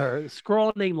or a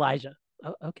scroll named Elijah."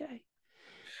 Oh, okay.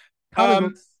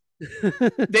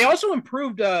 They also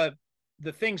improved the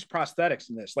Thing's prosthetics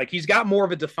in this. Like, he's got more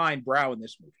of a defined brow in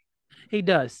this movie. He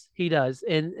does,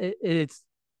 and it's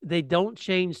they don't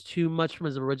change too much from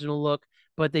his original look,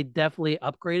 but they definitely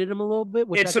upgraded him a little bit.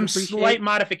 It's some slight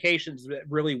modifications that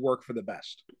really work for the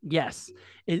best. Yes,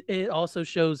 it also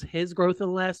shows his growth in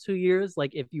the last 2 years.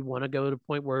 Like, if you want to go to a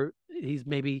point where he's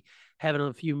maybe having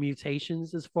a few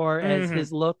mutations as far as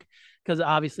his look, because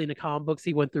obviously in the comic books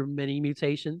he went through many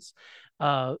mutations,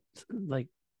 like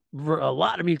a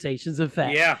lot of mutations, in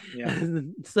fact. Yeah.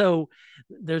 So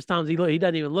there's times he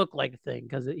doesn't even look like a thing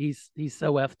because he's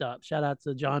so effed up. Shout out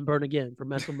to John Byrne again for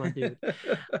messing with my dude.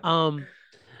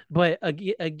 But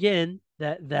again,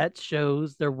 that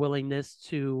shows their willingness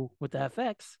to, with the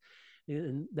FX.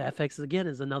 And the FX again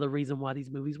is another reason why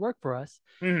these movies work for us,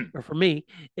 or for me,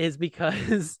 is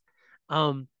because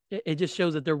it just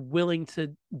shows that they're willing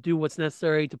to do what's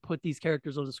necessary to put these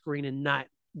characters on the screen and not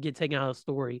get taken out of the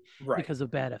story because of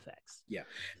bad effects. Yeah.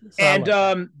 So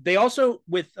and they also,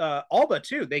 with Alba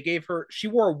too, she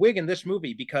wore a wig in this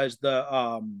movie because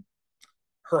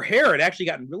her hair had actually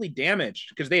gotten really damaged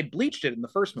because they had bleached it in the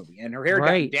first movie, and her hair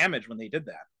got damaged when they did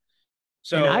that.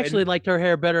 So and I actually liked her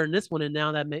hair better in this one, and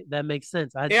now that makes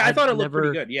sense. I thought it looked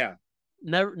pretty good. Yeah.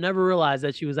 Never realized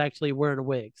that she was actually wearing a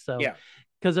wig. So yeah,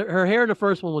 because her hair in the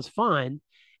first one was fine,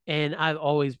 and I've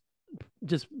always,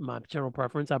 just my general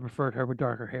preference, I preferred her with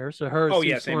darker hair. So her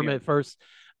form at first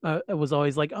it was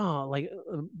always like,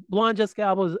 blonde Jessica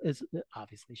Alba is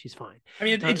obviously she's fine. I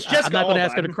mean, it's Jessica. I'm not going to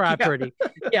ask her to cry pretty.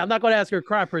 Yeah, I'm not going to ask her to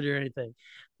cry pretty or anything.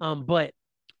 But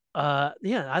I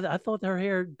thought her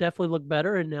hair definitely looked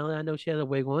better, and now that I know she has a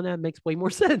wig on, that makes way more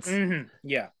sense.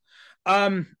 Yeah.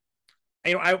 I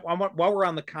while we're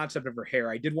on the concept of her hair,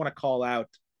 I did want to call out.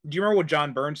 Do you remember what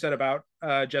John Byrne said about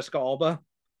Jessica Alba?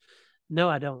 No,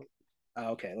 I don't.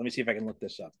 Okay, let me see if I can look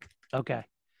this up. Okay,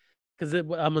 because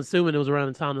I'm assuming it was around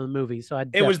the time of the movie, so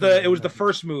it was the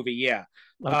first movie. Yeah,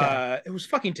 okay. It was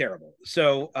fucking terrible.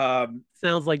 So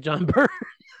sounds like John Byrne.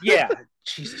 Yeah,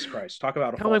 Jesus Christ, talk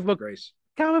about a comic book grace.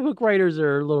 Comic book writers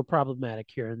are a little problematic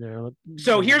here and there.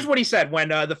 So here's what he said when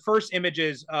the first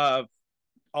images of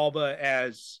Alba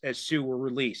as Sue were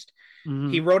released.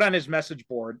 He wrote on his message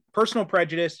board, "Personal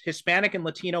prejudice, Hispanic and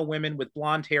Latino women with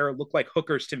blonde hair look like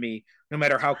hookers to me, no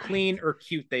matter how clean or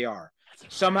cute they are.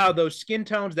 Somehow those skin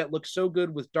tones that look so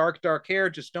good with dark hair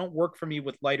just don't work for me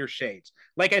with lighter shades."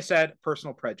 Like I said,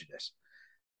 personal prejudice.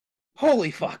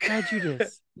 Holy fuck.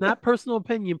 Prejudice. Not personal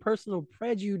opinion, personal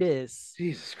prejudice.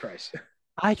 Jesus Christ.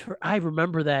 I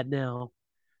remember that now.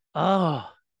 Oh.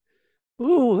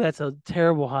 Ooh, that's a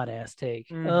terrible hot ass take.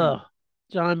 Oh.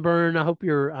 John Byrne, I hope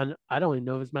I don't even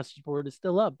know if his message board is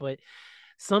still up, but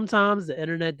sometimes the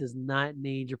internet does not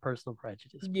need your personal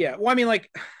prejudice. Yeah. Well, I mean,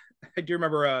 like, I do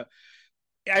remember,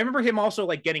 I remember him also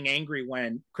like getting angry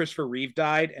when Christopher Reeve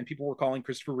died and people were calling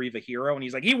Christopher Reeve a hero. And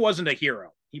he's like, he wasn't a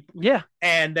hero.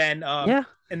 And then,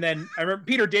 and then I remember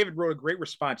Peter David wrote a great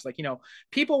response. Like,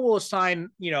 people will assign,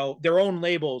 their own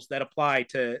labels that apply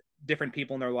to different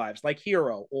people in their lives, like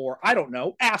hero, or I don't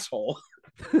know, asshole.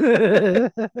 I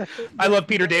love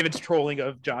Peter David's trolling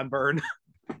of John Byrne.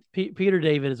 Peter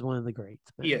David is one of the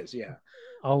greats. Man. He is, yeah.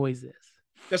 Always is.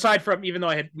 Aside from, even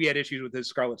though we had issues with his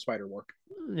Scarlet Spider work.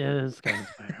 Yeah, it's kind of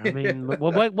fire. I mean,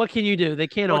 what can you do? They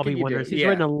can't all be winners. He's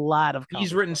written a lot of.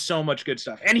 He's written so much good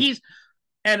stuff, and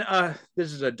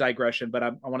this is a digression, but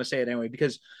I want to say it anyway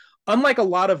because unlike a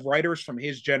lot of writers from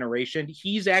his generation,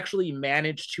 he's actually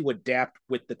managed to adapt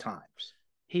with the times.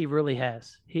 He really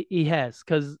has. He has,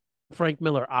 because Frank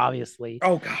Miller obviously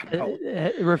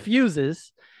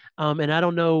refuses. And I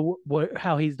don't know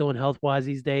how he's doing health wise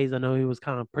these days. I know he was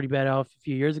kind of pretty bad off a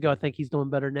few years ago. I think he's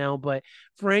doing better now. But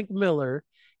Frank Miller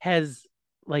has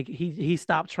he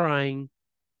stopped trying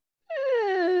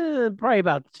probably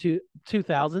about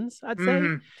 2000s, I'd say.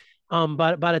 Mm-hmm.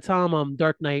 But by the time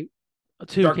Dark Knight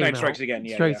 2 Dark came Knight out, Strikes Again,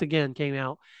 Again came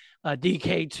out.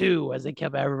 DK2, as they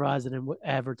kept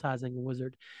advertising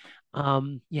Wizard.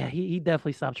 He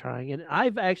definitely stopped trying. And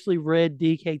I've actually read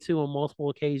DK2 on multiple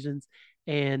occasions,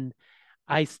 and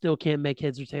I still can't make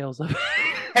heads or tails of it.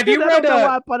 Have you read?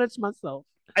 I punish myself.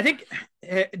 I think.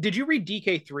 Did you read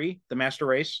DK3, The Master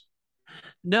Race?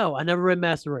 No, I never read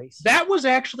Master Race. That was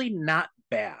actually not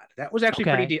bad. That was actually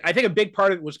pretty deep. I think a big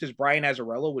part of it was because Brian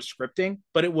Azzarello was scripting,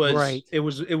 but it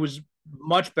was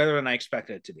much better than I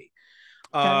expected it to be.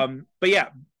 Okay. But yeah,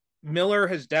 Miller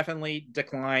has definitely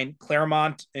declined.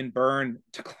 Claremont and Byrne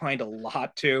declined a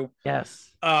lot too.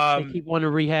 Yes. They keep wanting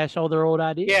to rehash all their old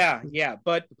ideas. Yeah.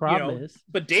 But the problem is,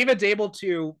 but David's able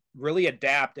to really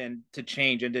adapt and to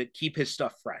change and to keep his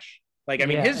stuff fresh. Like, I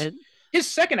mean, his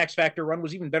second X Factor run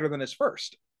was even better than his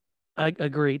first.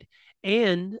 Agreed.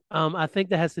 And I think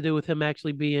that has to do with him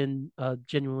actually being a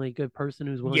genuinely good person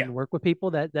who's willing to work with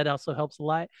people. That also helps a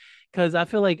lot, because I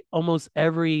feel like almost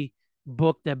every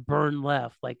book that Byrne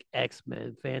left, like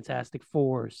X-Men, Fantastic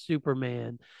Four,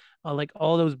 Superman, like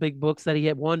all those big books that he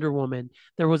had, Wonder Woman,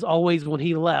 there was always, when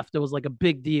he left, there was like a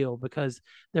big deal because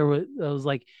it was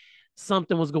like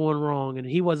something was going wrong and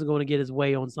he wasn't going to get his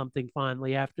way on something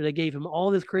finally after they gave him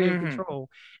all this creative control.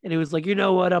 And it was like, you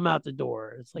know what, I'm out the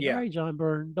door. It's like, all right, John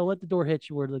Byrne, don't let the door hit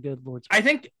you where the good Lord's. I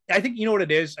think you know what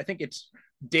it is. I think it's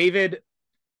David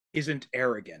isn't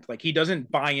arrogant. Like, he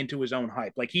doesn't buy into his own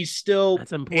hype. Like, he's still,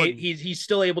 he's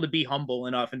still able to be humble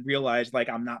enough and realize, like,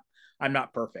 I'm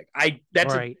not perfect.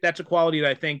 That's a quality that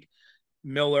I think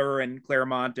Miller and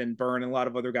Claremont and Byrne and a lot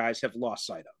of other guys have lost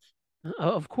sight of.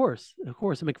 Of course.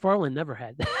 McFarlane never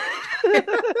had that.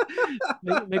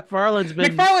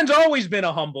 McFarlane's always been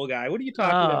a humble guy. What are you talking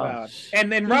about? And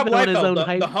then Rob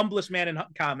Liefeld, the humblest man in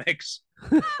comics.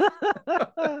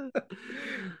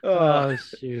 Oh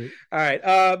shoot! All right,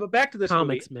 but back to this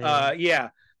comics, movie. Man.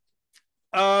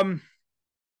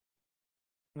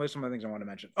 What are some of the things I want to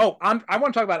mention? I want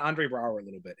to talk about Andre Braugher a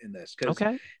little bit in this, because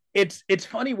it's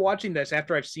funny watching this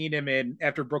after I've seen him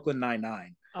after Brooklyn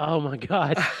Nine-Nine. Oh my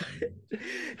god!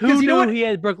 Who knew he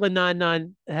had Brooklyn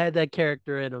Nine-Nine had that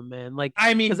character in him, man? Like,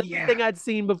 I mean, everything I'd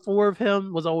seen before of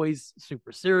him was always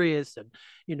super serious and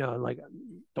like,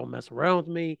 don't mess around with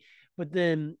me. But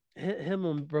then him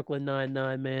on Brooklyn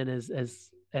Nine-Nine, man,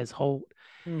 as Holt,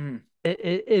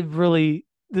 it really,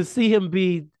 to see him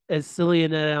be as silly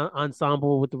in that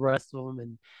ensemble with the rest of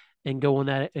them and go on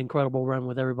that incredible run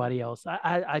with everybody else.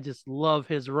 I just love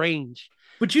his range.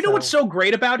 But you know what's so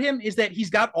great about him is that he's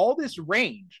got all this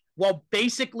range while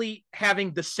basically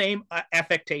having the same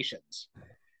affectations.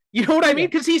 You know what I mean?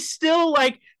 Because he's still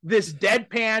like this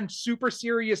deadpan, super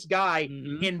serious guy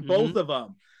in both of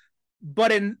them.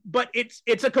 But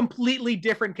it's a completely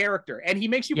different character, and he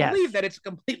makes you believe that it's a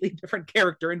completely different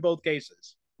character in both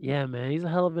cases. Yeah, man, he's a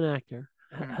hell of an actor.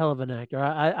 Hell of an actor.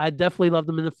 I definitely loved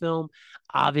him in the film.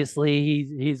 Obviously,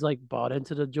 he's like bought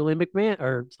into the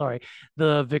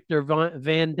the Victor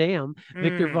Van Dam,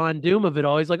 Victor Von Doom of it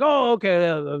all. He's like, oh,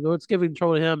 okay, let's give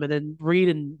control to him. And then Reed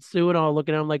and Sue and all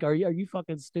looking at him like, are you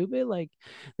fucking stupid? Like,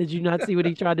 did you not see what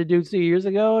he tried to do 2 years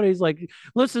ago? And he's like,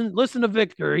 listen to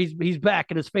Victor. He's back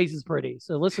and his face is pretty.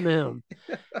 So listen to him.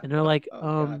 And they're like,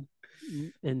 and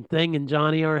Thing and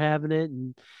Johnny are having it,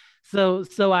 and So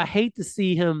I hate to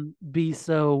see him be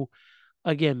so,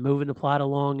 again, moving the plot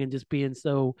along and just being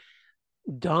so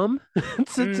dumb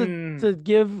to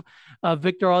give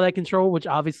Victor all that control, which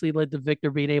obviously led to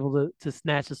Victor being able to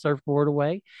snatch the surfboard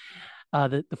away,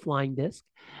 the flying disc.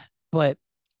 But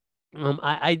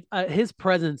I his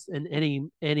presence in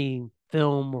any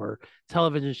film or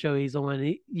television show he's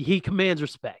on, he commands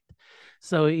respect.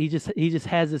 So he just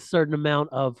has a certain amount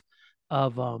of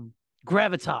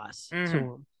gravitas to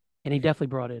him. And he definitely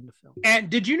brought it in the film. And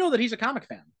did you know that he's a comic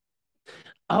fan?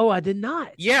 Oh, I did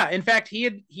not. Yeah, in fact, he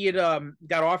had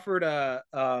got offered a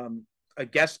a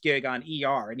guest gig on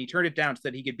ER, and he turned it down so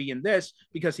that he could be in this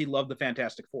because he loved the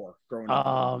Fantastic Four growing up.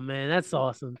 Oh man, that's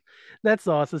awesome. That's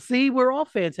awesome. See, we're all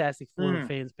Fantastic Four Mm.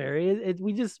 fans, Perry.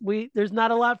 We there's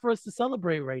not a lot for us to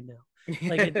celebrate right now.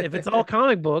 Like if it's all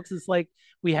comic books, it's like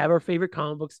we have our favorite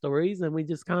comic book stories, and we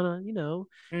just kind of,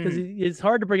 because it's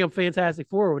hard to bring up Fantastic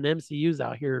Four when MCU's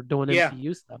out here doing Yeah.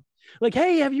 MCU stuff. Like,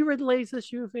 hey, have you read the latest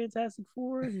issue of Fantastic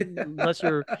Four? And unless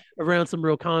you're around some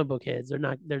real comic book heads, they're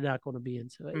not going to be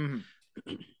into it. Mhm.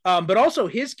 But also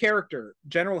his character,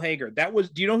 General Hager, do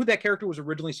you know who that character was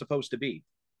originally supposed to be?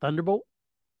 Thunderbolt?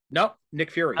 No,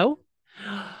 Nick Fury. Oh,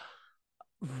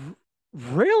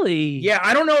 really? Yeah,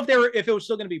 I don't know if it was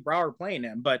still going to be Brower playing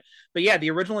him, but yeah,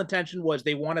 the original intention was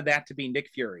they wanted that to be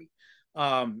Nick Fury.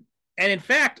 And in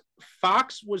fact,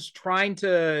 Fox was trying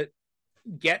to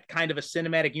get kind of a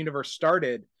cinematic universe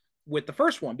started with the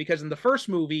first one, because in the first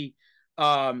movie,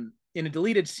 in a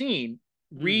deleted scene,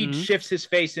 Reed shifts his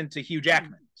face into Hugh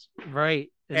Jackman's.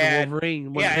 Right. And the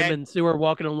Wolverine, when him and Sue are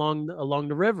walking along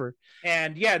the river.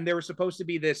 And there was supposed to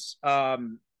be this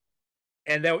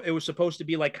it was supposed to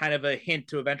be like kind of a hint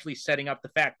to eventually setting up the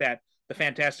fact that the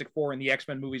Fantastic Four and the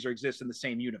X-Men movies exist in the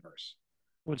same universe.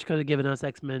 Which could have given us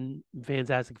X-Men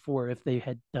Fantastic Four if they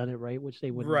had done it right, which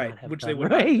they would not have which done, they would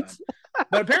right? not have done.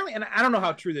 But apparently, and I don't know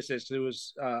how true this is, because it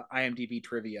was IMDb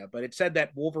trivia, but it said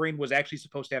that Wolverine was actually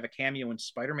supposed to have a cameo in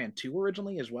Spider-Man 2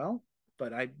 originally as well,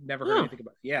 but I never heard anything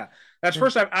about it. Yeah, that's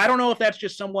first time. I don't know if that's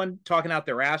just someone talking out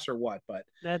their ass or what, but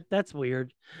that's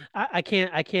weird. I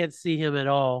can't see him at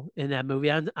all in that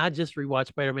movie. I just rewatched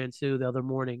Spider-Man 2 the other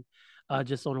morning,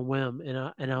 just on a whim,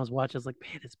 and I was watching. I was like,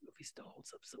 man, this movie still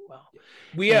holds up so well.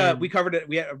 We covered it.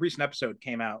 We had a recent episode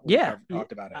came out. We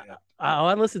talked about it. Yeah.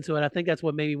 I listened to it. I think that's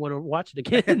what made me want to watch it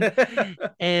again.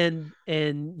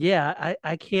 and yeah,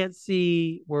 I can't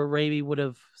see where Raimi would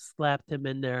have slapped him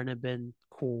in there and have been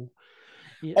cool.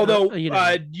 Although you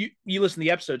listen to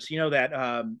the episodes, you know that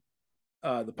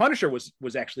the Punisher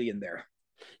was actually in there.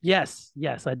 Yes,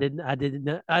 I didn't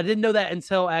know that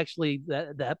until actually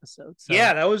the episode. So.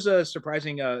 Yeah, that was a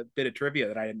surprising bit of trivia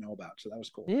that I didn't know about. So that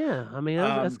was cool. Yeah, I mean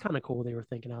that's kind of cool. They were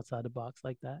thinking outside the box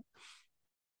like that.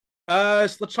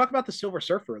 So let's talk about the Silver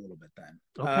Surfer a little bit then.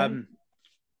 Okay.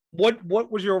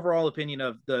 What was your overall opinion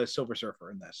of the Silver Surfer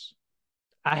in this?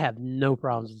 I have no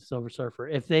problems with the Silver Surfer.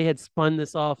 If they had spun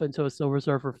this off into a Silver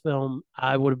Surfer film,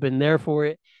 I would have been there for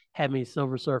it. Had me a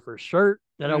Silver Surfer shirt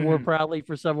that I wore proudly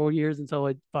for several years until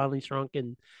it finally shrunk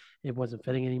and it wasn't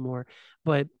fitting anymore.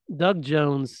 But Doug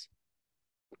Jones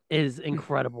is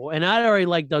incredible, and I already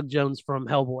like Doug Jones from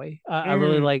Hellboy. I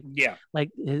really like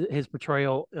his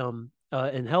portrayal in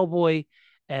Hellboy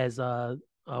as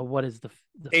what is the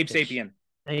Abe fish? Sapien.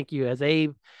 Thank you, as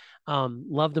Abe.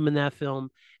 Loved him in that film.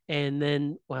 And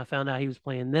then when I found out he was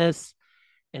playing this,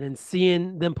 and then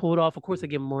seeing them pull it off, of course, I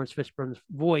give him Lawrence Fishburne's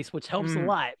voice, which helps a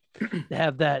lot to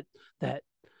have that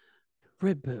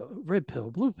red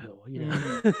pill, blue pill. You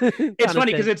know, it's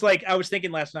funny because it's like I was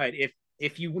thinking last night.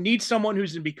 If you need someone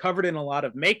who's going to be covered in a lot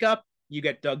of makeup, you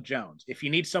get Doug Jones. If you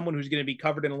need someone who's going to be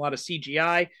covered in a lot of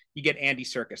CGI, you get Andy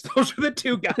Serkis. Those are the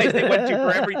two guys they went to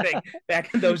for everything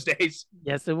back in those days.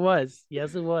 Yes, it was.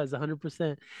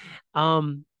 100%.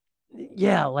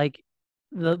 Yeah, like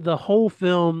the whole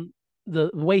film, the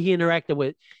way he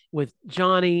interacted with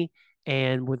Johnny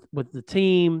and with the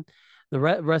team, the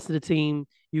rest of the team,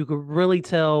 you could really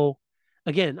tell.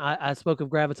 Again, I spoke of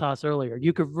gravitas earlier.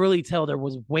 You could really tell there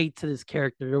was weight to this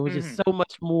character. There was just so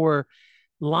much more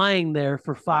lying there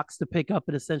for Fox to pick up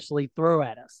and essentially throw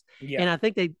at us. Yeah. And I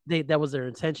think they that was their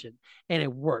intention, and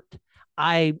it worked.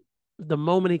 The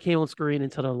moment he came on screen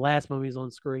until the last moment he was on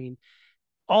screen,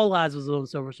 all eyes was on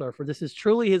Silver Surfer. This is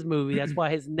truly his movie. That's why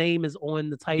his name is on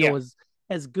the title.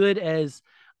 As good as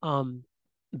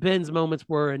Ben's moments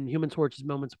were and Human Torch's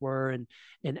moments were,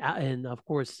 and of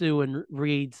course Sue and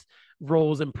Reed's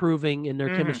roles improving and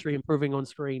their chemistry improving on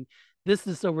screen. This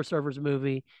is Silver Surfer's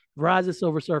movie. Rise of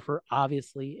Silver Surfer,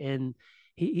 obviously, and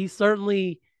he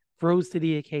certainly rose to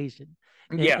the occasion.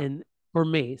 And for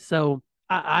me, so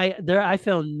I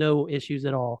found no issues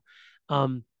at all.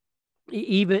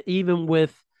 Even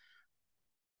with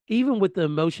the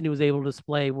emotion he was able to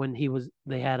display when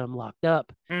they had him locked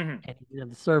up and he didn't have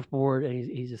the surfboard and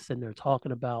he's just sitting there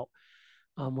talking about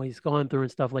what he's going through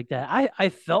and stuff like that. I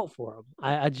felt for him.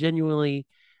 I genuinely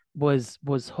was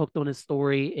hooked on his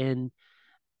story, and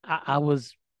I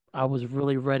was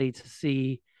really ready to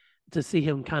see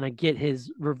him kind of get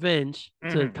his revenge,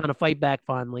 to kind of fight back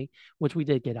finally, which we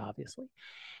did get, obviously.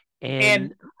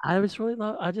 And I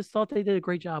just thought they did a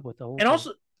great job with the whole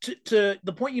thing. to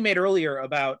the point you made earlier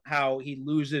about how he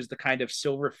loses the kind of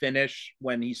silver finish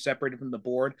when he's separated from the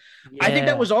board, I think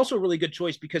that Yeah. was also a really good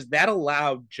choice because that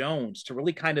allowed Jones to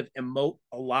really kind of emote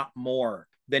a lot more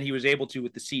than he was able to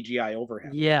with the CGI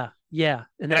overhead. Yeah. Yeah.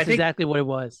 And I that's think- exactly what it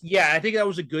was. Yeah, I think that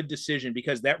was a good decision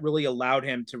because that really allowed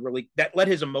him to that let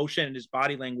his emotion and his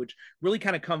body language really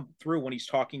kind of come through when he's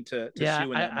talking to Yeah,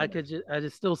 Sue in that moment. I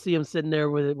just still see him sitting there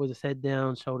with his head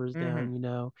down, shoulders down, you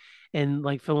know, and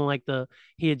like feeling like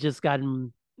he had just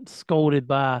gotten scolded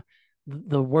by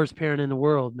the worst parent in the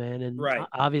world, man. And Right.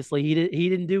 obviously he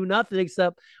didn't do nothing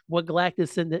except what Galactus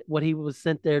sent what he was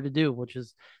sent there to do, which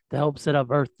is to help set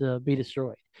up Earth to be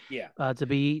destroyed. Yeah. To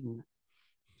be eaten.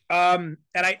 And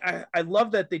I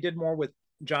love that they did more with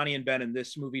Johnny and Ben in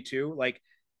this movie too. Like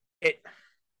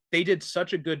they did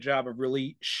such a good job of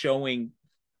really showing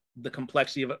the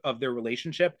complexity of their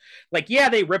relationship. Like, yeah,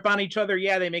 they rip on each other.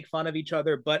 Yeah, they make fun of each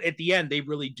other. But at the end, they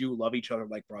really do love each other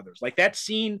like brothers. Like that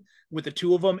scene with the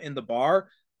two of them in the bar,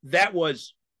 that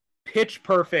was pitch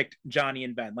perfect Johnny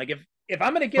and Ben. Like if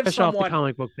I'm going to give Fresh someone off the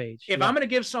comic book page, if I'm going to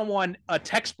give someone a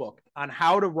textbook on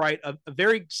how to write a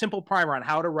very simple primer on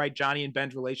how to write Johnny and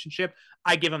Ben's relationship,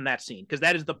 I give them that scene because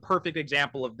that is the perfect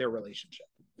example of their relationship.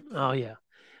 Oh yeah.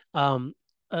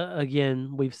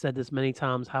 Again, we've said this many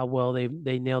times how well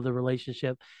they nailed the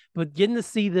relationship, but getting to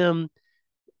see them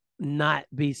not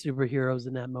be superheroes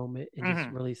in that moment and just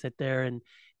really sit there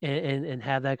and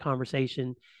have that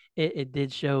conversation, it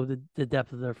did show the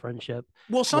depth of their friendship.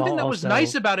 Well, something that was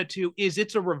nice about it too is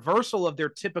it's a reversal of their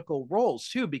typical roles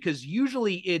too, because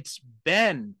usually it's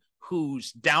Ben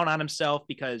who's down on himself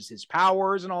because his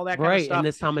powers and all that kind of stuff. And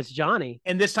this time it's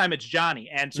Johnny.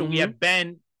 And so we have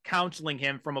Ben counseling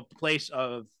him from a place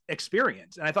of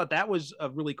experience. And I thought that was a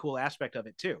really cool aspect of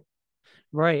it too.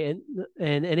 Right.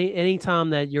 And any time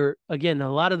that you're, again,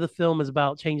 a lot of the film is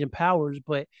about changing powers,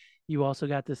 but you also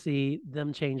got to see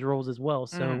them change roles as well.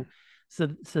 So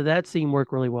that scene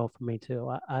worked really well for me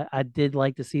too. I did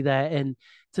like to see that, and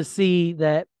to see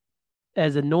that,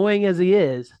 as annoying as he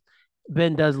is,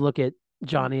 Ben does look at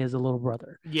Johnny as a little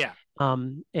brother. Yeah.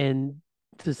 And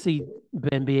to see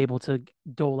Ben be able to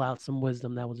dole out some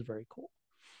wisdom, that was very cool.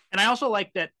 And I also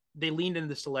like that they leaned into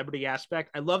the celebrity aspect.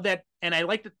 I love that. And I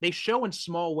like that they show in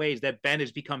small ways that Ben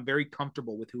has become very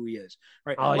comfortable with who he is.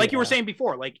 Right. You were saying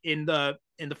before, like in the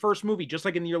first movie, just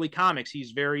like in the early comics,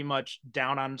 he's very much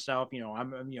down on himself. You know,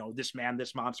 I'm this man,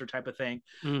 this monster type of thing.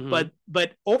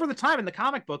 But over the time in the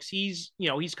comic books, he's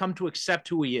come to accept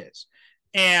who he is.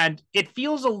 And it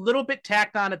feels a little bit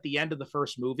tacked on at the end of the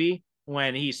first movie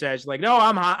when he says, like, no,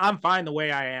 I'm fine the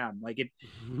way I am. Like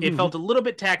it felt a little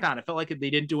bit tacked on. It felt like they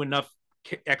didn't do enough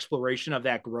exploration of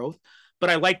that growth. But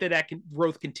I like that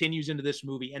growth continues into this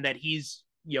movie, and that he's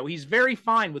very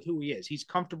fine with who he is. He's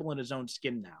comfortable in his own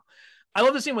skin now. I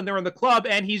love the scene when they're in the club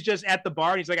and he's just at the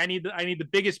bar and he's like, I need the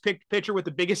biggest pitcher with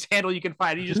the biggest handle you can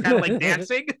find. He's just kind of like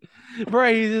dancing.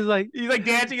 Right. He's like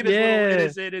dancing in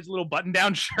his little button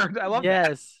down shirt. I love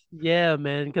that. Yeah,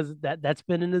 man. Because that's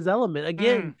been in his element.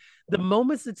 Again, the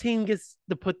moments the team gets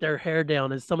to put their hair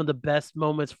down is some of the best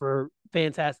moments for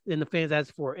the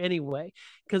Fantastic Four anyway.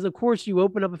 Because of course you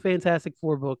open up a Fantastic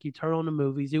Four book, you turn on the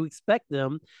movies, you expect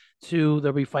they'll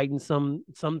be fighting some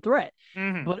threat.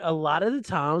 But a lot of the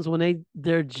times when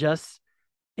they're just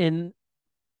in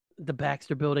the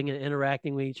Baxter building and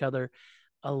interacting with each other,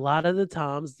 a lot of the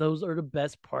times those are the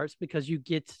best parts because you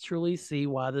get to truly see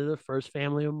why they're the first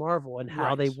family of Marvel and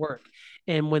how they work.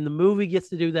 And when the movie gets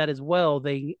to do that as well,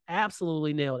 they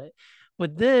absolutely nailed it.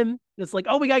 But then it's like,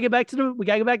 oh, we gotta get back to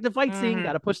the fight scene.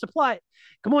 Gotta push the plot.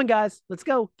 Come on, guys, let's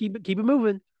go. Keep it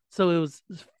moving. So it was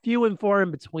few and far in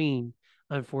between,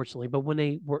 unfortunately. But when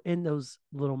they were in those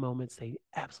little moments, they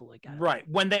absolutely got it. Right.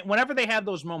 Whenever they had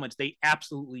those moments, they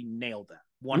absolutely nailed them.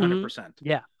 100%.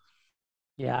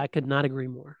 Yeah, I could not agree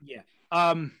more. Yeah.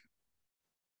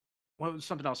 What was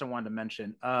something else I wanted to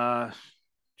mention? Where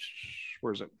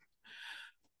is it?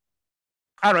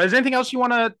 I don't know. Is there anything else you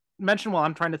want to mention while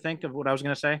I'm trying to think of what I was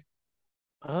going to say?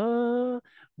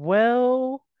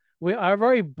 Well, I've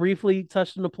already briefly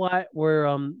touched on the plot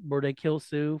where they kill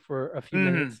Sue for a few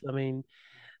minutes. I mean,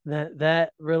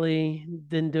 that really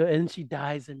didn't do it, and she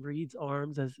dies in Reed's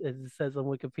arms, as it says on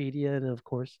Wikipedia, and of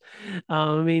course,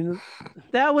 I mean,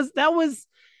 that was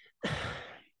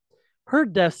her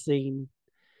death scene.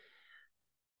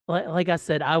 Like I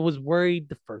said, I was worried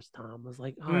the first time. I was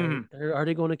like, all right, are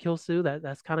they going to kill Sue?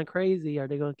 That's kind of crazy. Are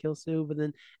they going to kill Sue? But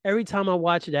then every time I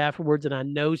watch it afterwards and I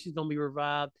know she's going to be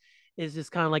revived, it's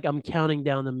just kind of like I'm counting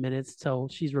down the minutes till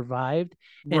she's revived.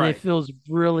 And it feels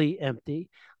really empty.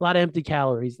 A lot of empty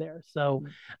calories there. So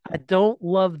I don't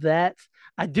love that.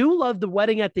 I do love the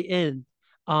wedding at the end.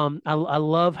 I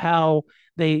love how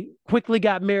they quickly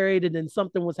got married and then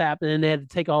something was happening and they had to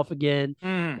take off again.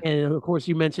 Mhm. And of course,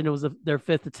 you mentioned it was their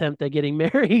fifth attempt at getting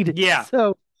married. Yeah.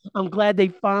 So I'm glad they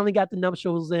finally got the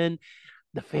nuptials in.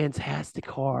 The fantastic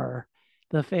car,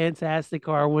 when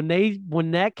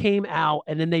that came out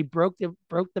and then they broke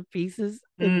the pieces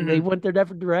and they Mhm. went their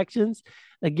different directions.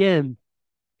 Again,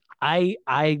 I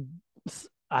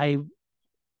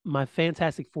my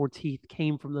Fantastic Four teeth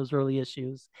came from those early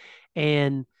issues.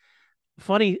 And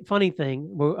funny thing,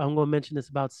 I'm going to mention this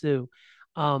about Sue.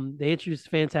 They introduced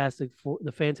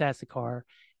the Fantastic Car,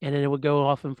 and then it would go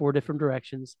off in four different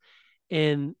directions.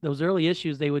 In those early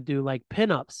issues, they would do like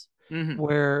pinups Mhm.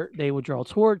 where they would draw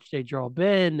Torch, they draw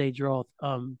Ben, they draw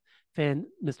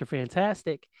Mr.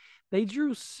 Fantastic. They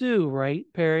drew Sue, right,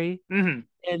 Perry? Mhm.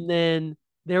 And then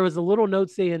there was a little note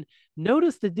saying,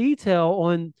 "Notice the detail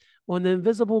on the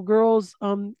Invisible Girl's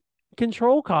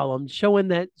control column, showing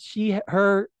that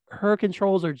her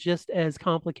controls are just as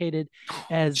complicated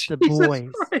as the Jesus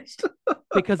boys." Christ.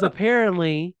 Because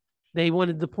apparently they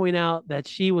wanted to point out that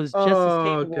she was just as Oh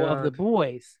capable of the God.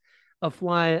 boys of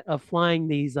flying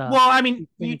these Well, I mean,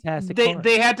 fantastic they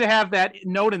cars. had to have that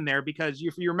note in there because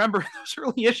if you remember those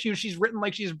early issues, she's written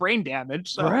like she's brain damaged.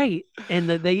 So Right. And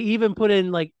they even put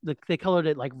in like they colored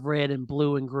it like red and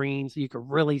blue and green so you could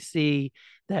really see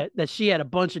that she had a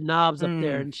bunch of knobs up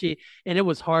there Mm. and it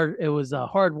was hard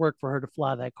work for her to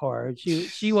fly that car. And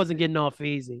she wasn't getting off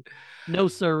easy. No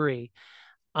siree.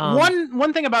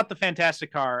 One thing about the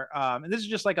Fantastic Car, and this is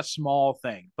just like a small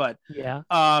thing, but Yeah.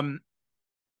 um,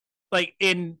 like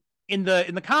in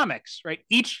the comics, right?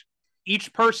 Each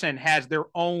person has their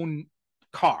own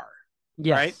car,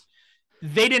 Yes. right?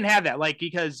 They didn't have that, like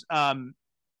because the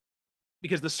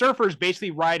Surfer is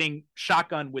basically riding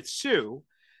shotgun with Sue,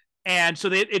 and so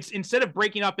it's instead of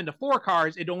breaking up into four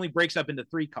cars, it only breaks up into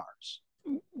three cars.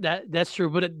 That's true.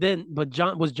 But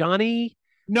Johnny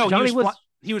No, Johnny was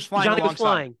he was flying Johnny was alongside.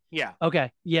 flying. Yeah.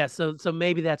 Okay. Yeah. So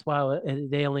maybe that's why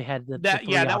they only had the That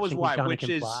three yeah, that was option 'cause why, Johnny which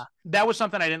can is fly. that was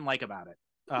something I didn't like about it.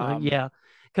 Yeah,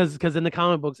 because in the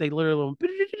comic books they literally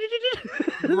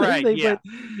Right, they yeah.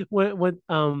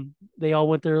 they all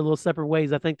went their little separate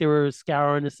ways. I think they were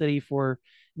scouring the city for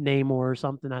Namor or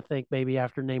something. I think maybe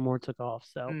after Namor took off.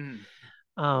 So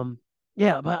Mhm.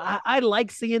 yeah, but I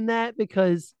like seeing that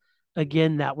because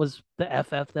again that was the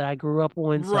FF that I grew up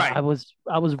on. So Right. I was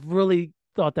really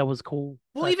thought that was cool.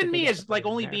 Well, that even they me got to as put like it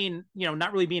in only there. being,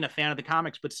 not really being a fan of the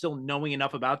comics, but still knowing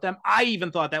enough about them, I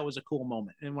even thought that was a cool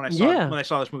moment. And Yeah. when I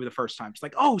saw this movie the first time, it's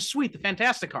like, oh sweet, the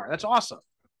Fantastic Car. That's awesome.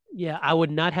 Yeah, I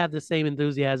would not have the same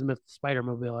enthusiasm if the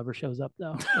Spider-Mobile ever shows up,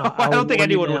 though. I don't think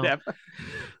anyone would have.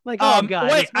 Like, oh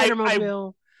god, Wait, the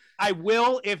Spider-Mobile. I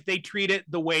will if they treat it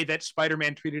the way that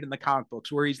Spider-Man treated in the comic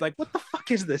books, where he's like, "What the fuck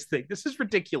is this thing? This is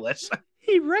ridiculous."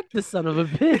 He wrecked the son of a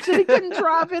bitch, and he couldn't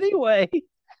drive anyway.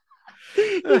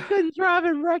 He couldn't drive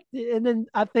and wrecked it, and then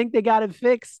I think they got it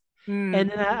fixed, and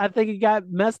then I think it got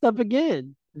messed up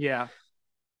again. Yeah.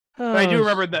 Oh, But I do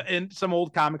remember in some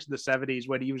old comics in the 70s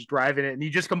when he was driving it and he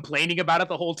just complaining about it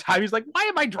the whole time. He's like, why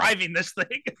am I driving this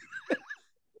thing?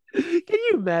 Can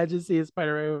you imagine seeing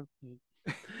Spider-Man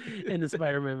in the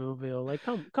Spider-Man mobile? Like,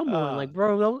 come on, like,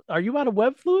 bro, are you out of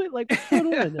web fluid? Like, what's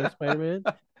going on there, Spider-Man?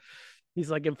 He's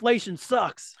like, inflation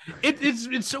sucks.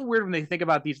 It's so weird when they think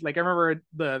about these. Like I remember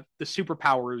the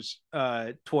superpowers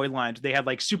toy lines. They had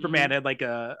like Superman had like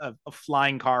a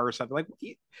flying car or something. Like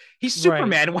he's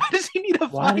Superman. Right. Why does he need a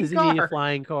flying car? Need a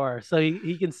flying car? So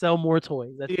he can sell more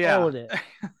toys. That's all it is.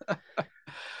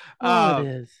 It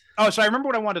is. Oh, so I remember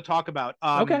what I wanted to talk about.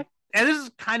 Okay. And this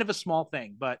is kind of a small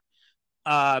thing, but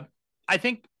I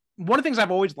think one of the things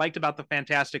I've always liked about the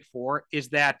Fantastic Four is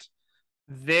that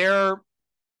their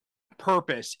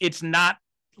purpose, it's not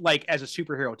like as a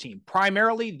superhero team.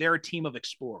 Primarily, they're a team of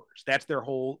explorers. That's their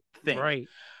whole thing. Right.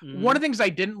 Mm-hmm. One of the things I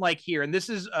didn't like here, and this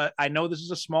is, I know this is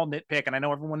a small nitpick, and I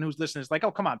know everyone who's listening is like, oh,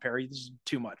 come on, Perry, this is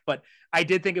too much. But I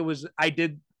did think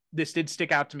this did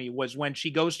stick out to me was when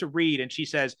she goes to Reed and she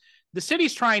says, the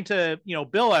city's trying to,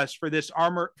 bill us for this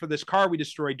car we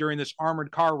destroyed during this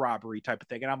armored car robbery type of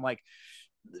thing. And I'm like,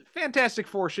 Fantastic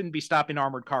Four shouldn't be stopping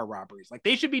armored car robberies. Like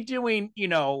they should be doing,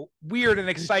 weird and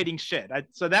exciting shit.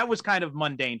 So that was kind of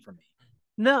mundane for me.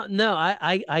 No,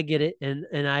 I get it. And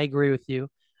I agree with you.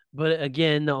 But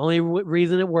again, the only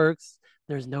reason it works,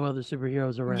 there's no other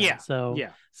superheroes around. Yeah.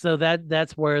 So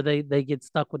that's where they get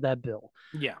stuck with that bill.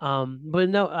 Yeah. But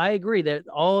no, I agree that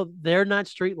they're not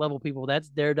street level people. That's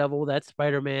Daredevil, that's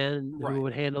Spider-Man, right, who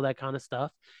would handle that kind of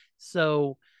stuff.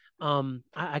 So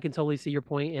I can totally see your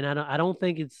point, and I don't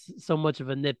think it's so much of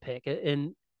a nitpick.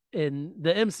 And in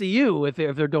the MCU, if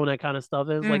they're doing that kind of stuff,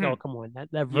 it's like, oh, come on,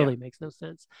 that really makes no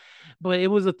sense. But it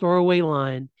was a throwaway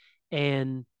line,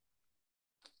 and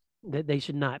that they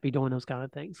should not be doing those kind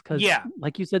of things, because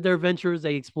like you said, they're adventurers,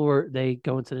 they explore, they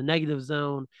go into the negative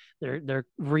zone. Their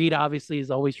Reed obviously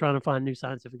is always trying to find new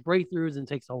scientific breakthroughs and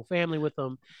takes the whole family with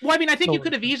them. Well, I mean, I think you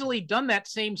could have easily done that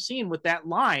same scene with that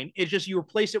line. It's just you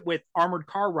replace it with armored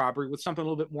car robbery with something a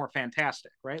little bit more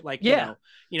fantastic, right? Like, you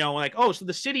know, like, oh, so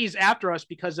the city's after us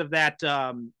because of that,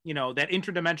 you know, that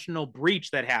interdimensional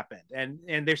breach that happened,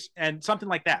 and there's something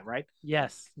like that, right?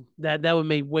 Yes, that would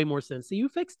make way more sense. So you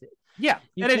fixed it. Yeah,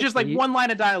 and it's just like one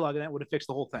line of dialogue, and that would have fixed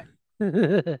the whole thing.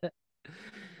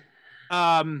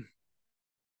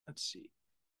 Let's see.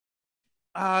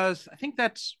 I think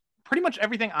that's pretty much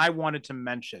everything I wanted to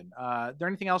mention. Is there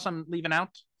anything else I'm leaving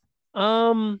out?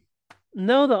 No,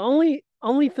 the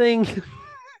only thing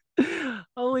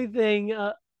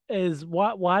is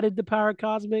why did the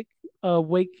Paracosmic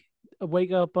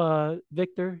wake up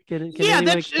Victor? Can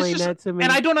anyone explain that to me?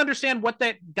 And I don't understand what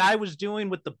that guy was doing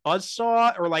with the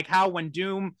buzzsaw, or like how when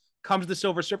Doom comes to the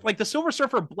Silver Surfer, like the Silver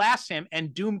Surfer blasts him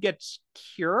and Doom gets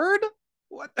cured.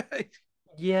 What?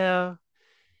 Yeah,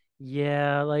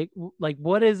 like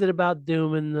what is it about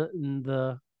Doom and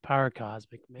the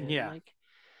Paracosmic, man? Yeah, like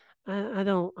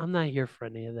I'm not here for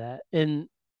any of that. And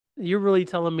you're really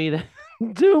telling me that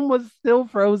Doom was still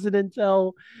frozen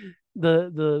until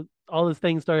the all these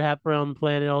things started happening on the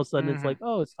planet. All of a sudden, it's like,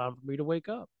 oh, it's time for me to wake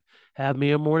up, have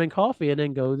me a morning coffee, and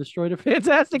then go destroy the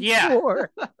Fantastic Four.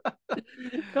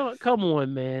 come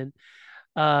on, man.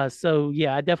 So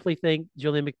yeah, I definitely think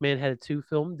Julian McMahon had a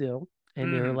 2-film deal,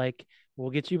 and they were like,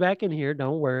 we'll get you back in here,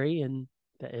 don't worry. And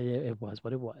it was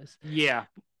what it was. Yeah.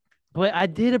 But I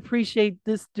did appreciate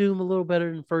this Doom a little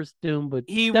better than first Doom, but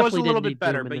he was a little bit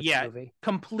better. But yeah,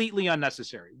 completely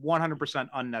unnecessary, 100%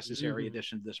 unnecessary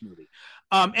addition to this movie.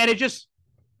 And it just,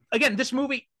 again, this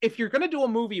movie, if you're going to do a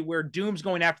movie where Doom's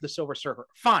going after the Silver Surfer,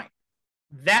 fine.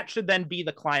 That should then be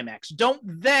the climax. Don't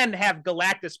then have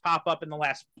Galactus pop up in the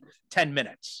last 10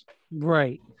 minutes.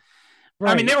 Right.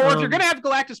 I mean, or if you're going to have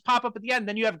Galactus pop up at the end,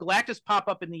 then you have Galactus pop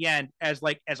up in the end as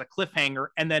a cliffhanger,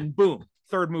 and then boom,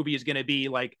 third movie is going to be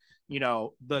like, you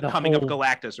know, the coming of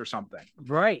Galactus or something.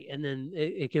 Right. And then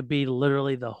it could be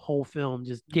literally the whole film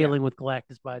just dealing with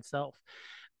Galactus by itself.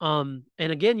 And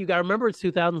again, you got to remember it's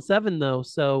 2007 though.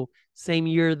 So same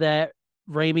year that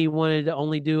Raimi wanted to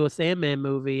only do a Sandman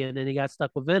movie, and then he got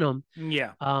stuck with Venom.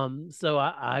 Yeah. So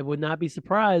I would not be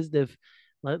surprised if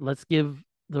let's give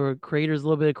the creators a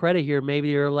little bit of credit here.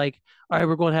 Maybe they're like, all right,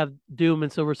 we're going to have Doom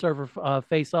and Silver Surfer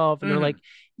face off. And they're like,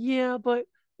 yeah, but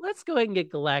let's go ahead and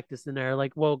get Galactus in there.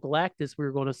 Like, well, Galactus, we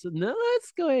were going to, no,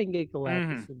 let's go ahead and get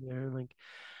Galactus in there. Like,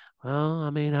 well,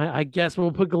 I mean, I guess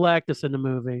we'll put Galactus in the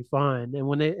movie. Fine. And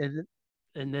when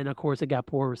and then of course it got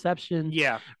poor reception.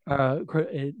 Yeah.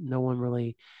 No one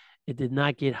really, it did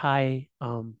not get high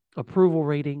approval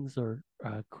ratings, or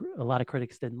a lot of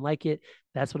critics didn't like it.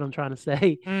 That's what I'm trying to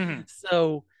say.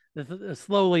 So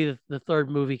slowly the third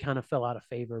movie kind of fell out of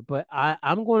favor. But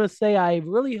I'm going to say I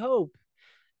really hope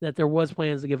that there was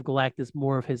plans to give Galactus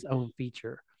more of his own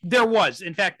feature. There was.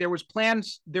 In fact, there was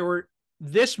plans.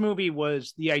 This movie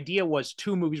was, the idea was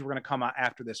 2 movies were going to come out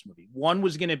after this movie. One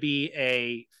was going to be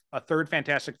a third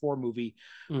Fantastic Four movie,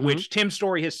 which Tim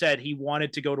Story has said he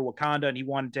wanted to go to Wakanda, and he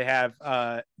wanted to have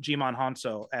Djimon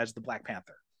Hounsou as the Black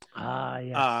Panther.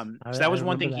 Yes. So that was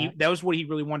one thing. That was what he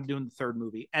really wanted to do in the third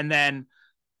movie. And then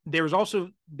there was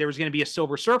going to be a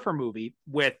Silver Surfer movie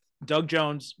with Doug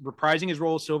Jones reprising his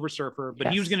role as Silver Surfer, but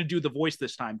he was going to do the voice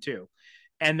this time too.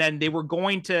 And then they were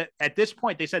going to, at this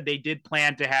point, they said they did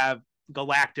plan to have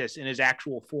Galactus in his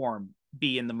actual form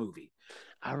be in the movie.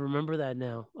 I remember that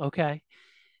now. Okay.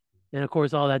 And of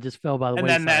course, all that just fell by the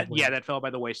wayside. And then that fell by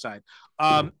the wayside.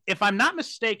 If I'm not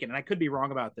mistaken, and I could be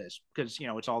wrong about this because, you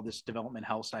know, it's all this development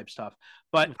hell type stuff,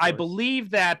 but I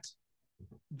believe that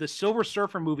the Silver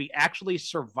Surfer movie actually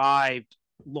survived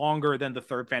longer than the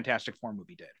third Fantastic Four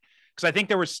movie did. Because I think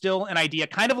there was still an idea,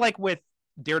 kind of like with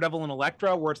Daredevil and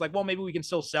Elektra, where it's like, well, maybe we can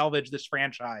still salvage this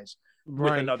franchise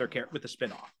with another character, with a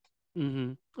spinoff.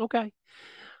 Okay.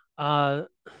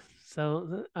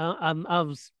 So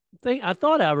I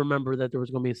thought I remember that there was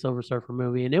going to be a Silver Surfer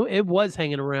movie, and it was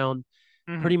hanging around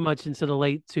pretty much into the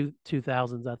late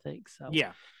 2000s, I think. So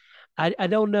yeah, I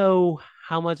don't know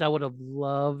how much I would have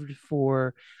loved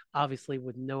for, obviously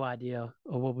with no idea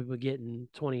of what we would get in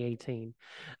 2018.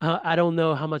 I don't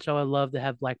know how much I would love to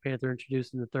have Black Panther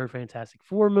introduced in the third Fantastic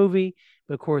Four movie,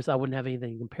 but of course I wouldn't have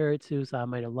anything to compare it to, so I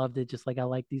might have loved it just like I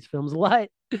like these films a lot.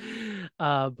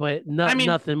 But I mean,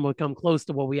 nothing would come close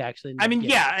to what we actually. I mean,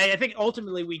 yeah, I think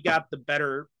ultimately we got the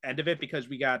better end of it because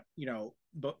we got,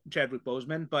 Chadwick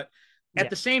Boseman, but at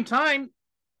the same time,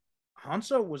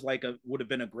 Hanso was would have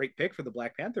been a great pick for the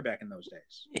Black Panther back in those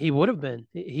days. He would have been.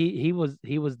 He was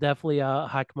definitely a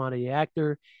high commodity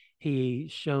actor. He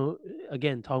shown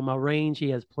again talking about range.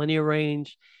 He has plenty of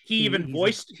range. He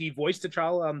voiced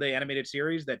T'Challa on the animated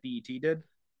series that BET did.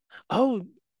 Oh,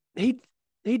 he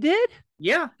did.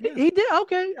 Yeah. He did.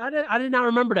 Okay, I did not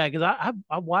remember that because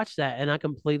I watched that and I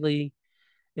completely.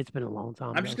 It's been a long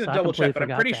time. I'm just gonna double check, but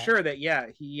I'm pretty sure that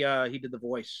he did the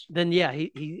voice. Then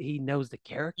he knows the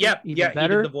character. Yeah,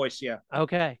 better. He did the voice. Yeah.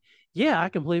 Okay. Yeah, I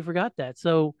completely forgot that.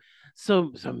 So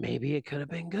maybe it could have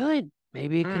been good.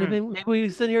 Maybe it could have been. Maybe we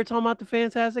sitting here talking about the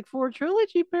Fantastic Four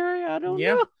trilogy, Perry. I don't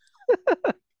know.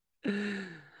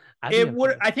 It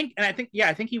would. I think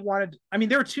he wanted. I mean,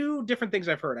 there are two different things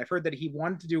I've heard. I've heard that he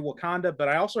wanted to do Wakanda, but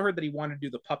I also heard that he wanted to do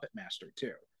the Puppet Master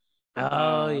too.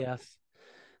 Oh yes.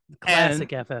 Classic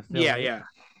FF film. Yeah.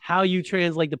 How you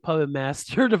translate the Puppet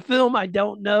Master to film, I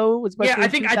don't know. I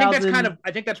think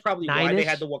that's probably why they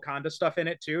had the Wakanda stuff in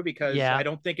it too, because I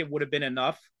don't think it would have been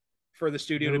enough for the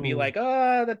studio to be like,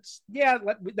 that's a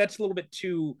little bit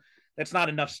too. That's not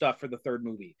enough stuff for the third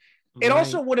movie. It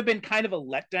also would have been kind of a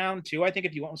letdown too. I think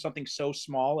if you went with something so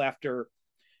small after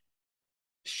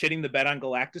shitting the bed on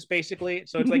Galactus, basically.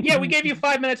 So it's like, we gave you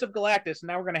 5 minutes of Galactus, and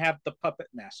now we're gonna have the Puppet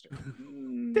Master.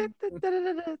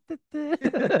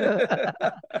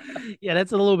 Yeah,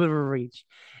 that's a little bit of a reach.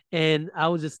 And I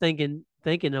was just thinking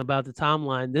about the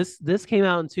timeline. This came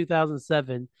out in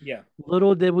 2007. Yeah.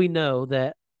 Little did we know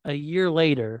that a year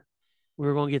later we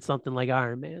were going to get something like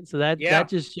Iron Man. So that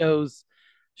just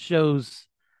shows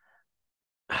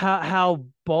how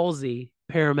ballsy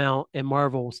Paramount and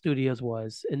Marvel Studios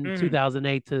was in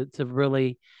 2008 to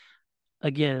really,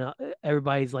 again,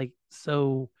 everybody's like,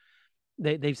 so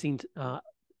they've seen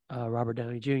Robert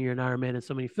Downey Jr. and Iron Man in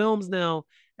so many films now.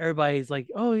 Everybody's like,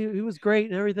 oh, he was great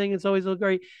and everything. It's always so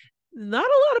great. Not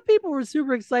a lot of people were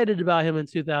super excited about him in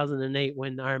 2008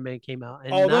 when Iron Man came out,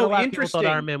 and not a lot of people thought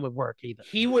Iron Man would work either.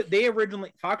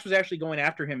 Fox was actually going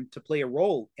after him to play a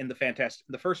role in the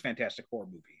first Fantastic Four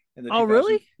movie. Oh,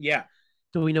 really? Yeah.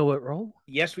 Do we know what role?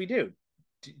 Yes, we do.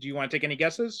 Do you want to take any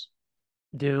guesses?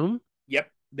 Doom? Yep.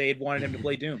 They had wanted him to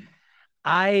play Doom.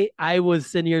 I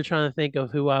was sitting here trying to think of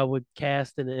who I would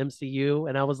cast in the MCU,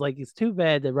 and I was like, it's too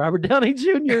bad that Robert Downey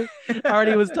Jr.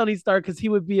 already was Tony Stark, because he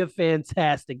would be a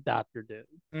fantastic Doctor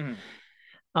Doom.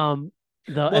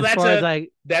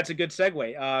 That's a good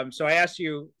segue. So I asked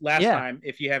you last time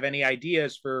if you have any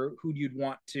ideas for who you'd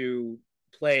want to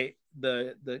play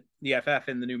the FF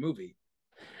in the new movie.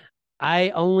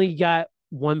 I only got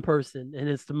one person, and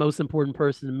it's the most important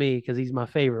person to me because he's my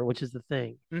favorite, which is the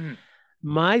Thing.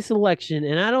 My selection,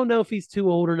 and I don't know if he's too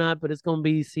old or not, but it's going to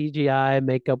be CGI,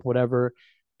 makeup, whatever.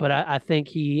 But I think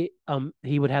he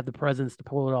would have the presence to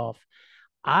pull it off.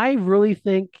 I really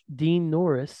think Dean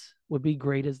Norris would be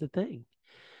great as the Thing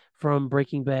from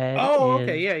Breaking Bad. Oh,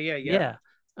 okay, yeah.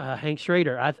 Hank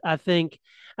Schrader. I think.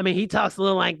 I mean, he talks a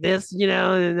little like this,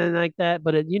 and then like that,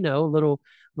 but a little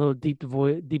deep in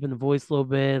the voice, a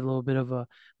little bit of a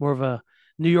more of a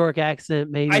New York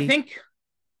accent, maybe.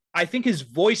 I think his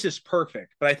voice is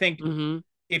perfect, but I think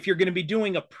if you're going to be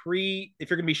doing if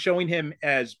you're going to be showing him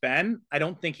as Ben, I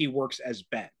don't think he works as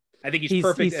Ben. I think he's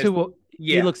perfect.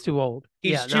 He looks too old.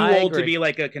 He's too old to be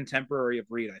like a contemporary of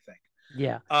Reed, I think.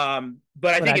 Yeah.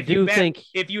 But I think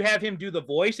if you have him do the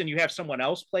voice and you have someone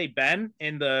else play Ben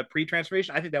in the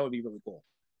pre-transformation, I think that would be really cool.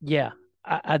 Yeah.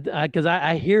 Because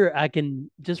I can,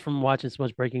 just from watching so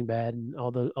much Breaking Bad and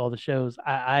all the shows,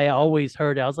 I always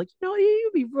heard it. I was like,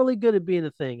 you'd be really good at being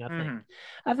a Thing.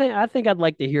 I think I'd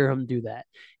like to hear him do that.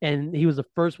 And he was the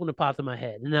first one to pop in my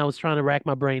head, and I was trying to rack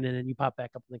my brain, and then you pop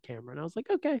back up on the camera, and I was like,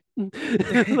 okay,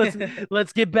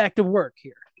 let's get back to work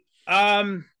here.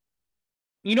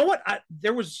 You know what?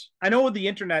 I know the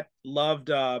internet loved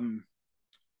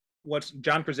what's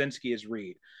John Krasinski as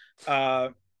Reed.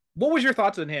 What was your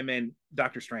thoughts on him in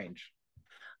Doctor Strange?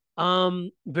 I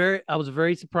was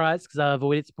very surprised because I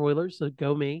avoided spoilers, so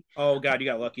go me. Oh God, you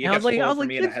got lucky. I was like, for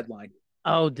me in a headline.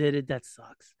 Oh, did it? That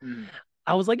sucks.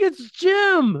 I was like, it's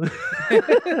Jim.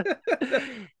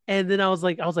 And then I was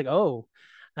like, oh,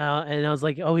 and I was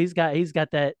like, oh, he's got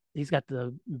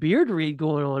the beard Reed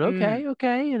going on.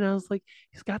 Okay. And I was like,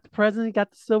 he's got the present, he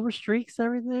got the silver streaks, and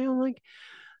everything. I'm like,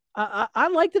 I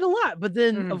liked it a lot, but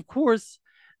then Mhm. of course,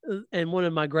 and one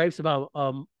of my gripes about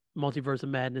Multiverse of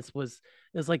Madness was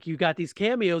it's like you got these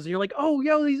cameos and you're like, oh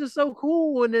yo, these are so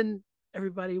cool, and then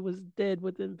everybody was dead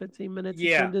within 15 minutes.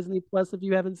 It's on Yeah. Disney Plus. If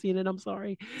you haven't seen it, I'm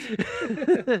sorry.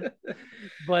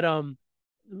 But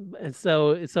and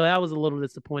so that was a little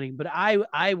disappointing. But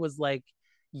I was like,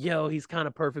 yo, he's kind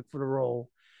of perfect for the role.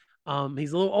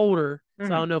 He's a little older, so I Mhm.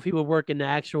 don't know if he would work in the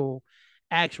actual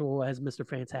as Mr.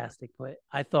 Fantastic, but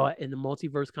I thought in the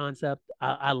multiverse concept,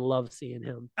 I love seeing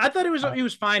him. I thought Uh, he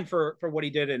was fine for what he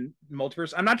did in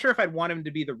Multiverse. I'm not sure if I'd want him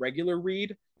to be the regular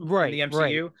Reed in the right, right.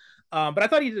 MCU, but I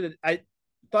thought he did. I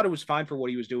thought it was fine for what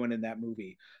he was doing in that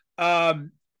movie.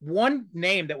 One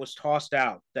name that was tossed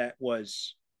out that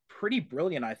was pretty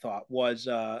brilliant, I thought, was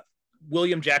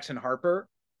William Jackson Harper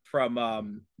from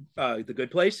The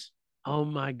Good Place. Oh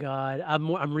my god, I'm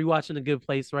rewatching The Good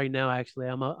Place right now. Actually,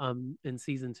 I'm in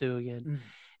season 2 again,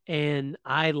 and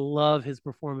I love his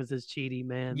performance as Chidi,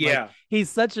 man. Like Yeah. he's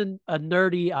such a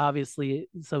nerdy, obviously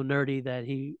so nerdy that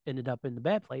he ended up in the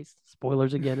bad place.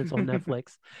 Spoilers again, it's on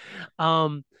Netflix.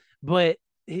 But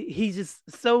he's just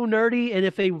so nerdy, and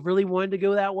if they really wanted to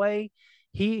go that way,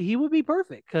 he would be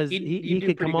perfect because He'd he do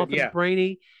could pretty come good. off as Yeah.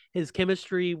 brainy. His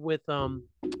chemistry with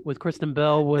Kristen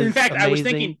Bell In was fact, I was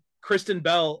amazing. thinking Kristen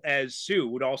Bell as Sue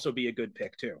would also be a good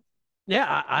pick too.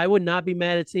 Yeah, I would not be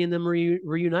mad at seeing them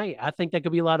reunite. I think that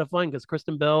could be a lot of fun because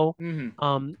Kristen Bell,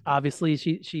 Mm-hmm. obviously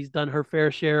she's done her fair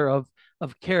share of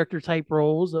character type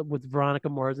roles with Veronica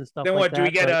Mars and stuff Then like what that.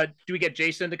 But do we get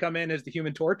Jason to come in as the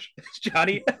Human Torch?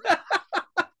 Johnny.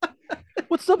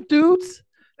 what's up, dudes?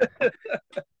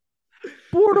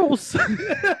 Portals.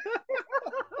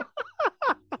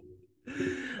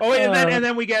 Oh, and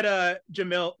then we get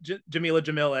Jamila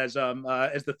Jamil as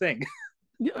the Thing.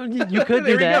 You could There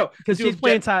do we that go. because she's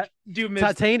playing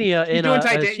Titania She's in doing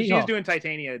She-Hulk.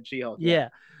 Titania and She-Hulk. Yeah.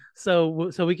 So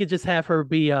we could just have her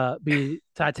be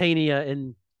Titania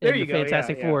There in you the go. Yeah,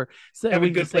 Fantastic yeah. Four. So Have a we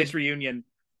good just place reunion.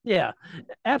 yeah,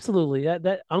 absolutely.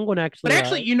 That I'm going to actually. But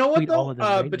actually, you know what tweet all though? of them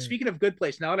right But now. speaking of good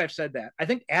place, now that I've said that, I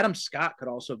think Adam Scott could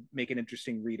also make an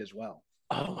interesting read as well.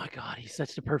 Oh my god, he's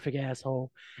such the perfect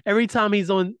asshole. Every time he's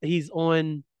on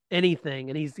anything,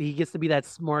 and he gets to be that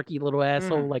smarky little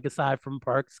asshole. Mhm. Like aside from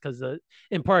Parks, because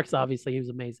in Parks obviously he was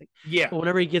amazing. Yeah. But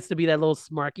whenever he gets to be that little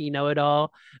smarky know it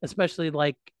all, especially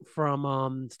like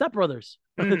from Step Brothers,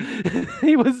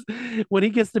 he was when he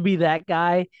gets to be that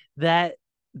guy. That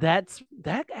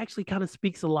actually kind of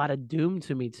speaks a lot of Doom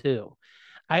to me too.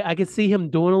 I could see him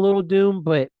doing a little Doom,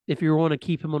 but if you want to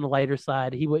keep him on the lighter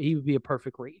side, he would be a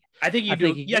perfect read. I think you I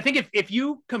do. think Yeah, I think if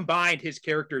you combined his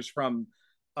characters from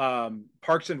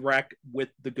Parks and Rec with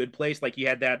The Good Place, like you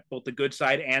had that both the good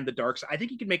side and the dark side, I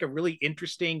think you could make a really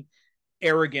interesting,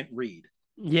 arrogant read.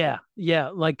 Yeah,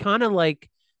 like kind of like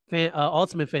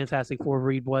Ultimate Fantastic Four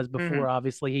Reed was before.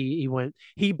 Obviously,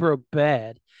 he broke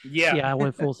bad. Yeah. See, I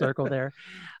went full circle there.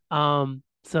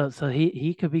 So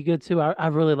he could be good too. I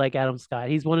really like Adam Scott.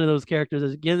 He's one of those characters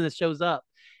again that shows up,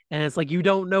 and it's like you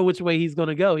don't know which way he's going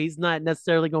to go. He's not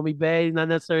necessarily going to be bad. He's not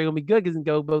necessarily going to be good because he can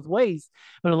go both ways.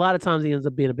 But a lot of times he ends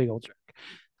up being a big old jerk.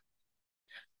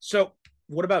 So,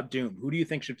 what about Doom? Who do you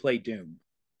think should play Doom?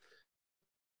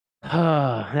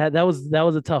 That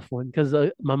was a tough one because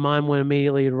my mind went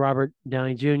immediately to Robert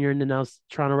Downey Jr. and then I was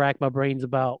trying to rack my brains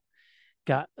about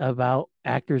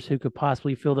actors who could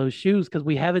possibly fill those shoes because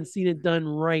we haven't seen it done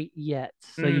right yet.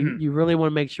 So you really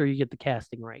want to make sure you get the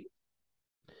casting right.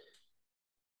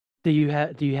 Do you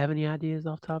have any ideas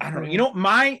off top? I don't know. You know,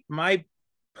 my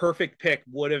perfect pick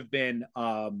would have been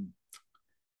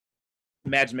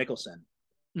Mads Mikkelsen,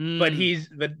 but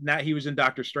he was in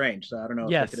Doctor Strange, so I don't know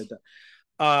if they could have done.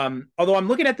 Although I'm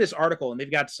looking at this article and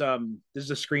they've got this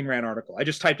is a Screen Rant article. I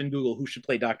just typed in Google who should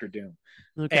play Doctor Doom.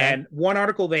 Okay. And one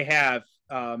article they have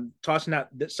tossing out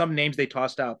some names they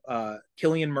tossed out,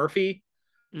 Cillian Murphy,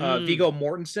 Viggo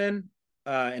Mortensen,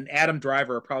 and Adam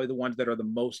Driver are probably the ones that are the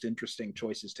most interesting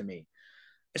choices to me.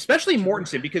 Especially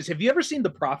Mortensen, because have you ever seen The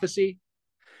Prophecy?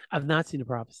 I've not seen The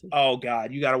Prophecy. Oh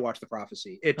God, you got to watch The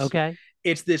Prophecy.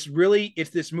 It's this movie. It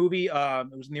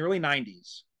was in the early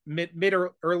 90s.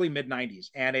 Early mid 90s,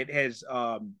 and it has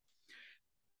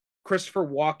Christopher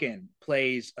Walken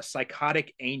plays a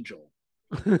psychotic angel.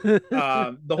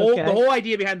 The whole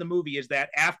idea behind the movie is that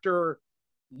after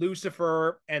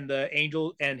Lucifer and the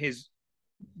angel and his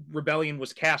rebellion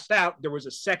was cast out, there was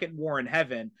a second war in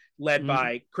heaven led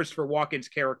by Christopher Walken's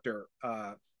character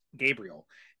Gabriel,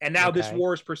 and now this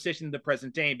war is persisting in the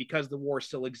present day. And because the war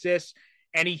still exists,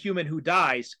 any human who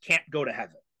dies can't go to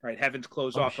heaven. Right, heaven's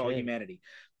closed off to all humanity.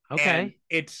 Okay. And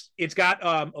it's got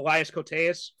Elias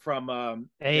Koteas from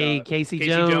Casey Casey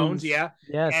Jones. yeah.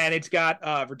 Yes. And it's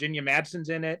got Virginia Madsen's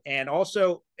in it, and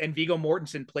also Viggo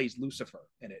Mortensen plays Lucifer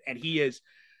in it, and he is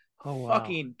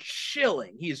fucking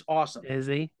chilling. He is awesome. Is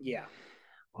he? Yeah.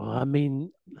 Well, I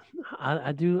mean,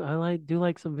 I do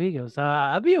like some Viggo, so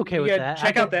I'd be okay with that.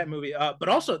 Check out that movie. But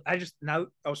also, now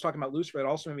I was talking about Lucifer. It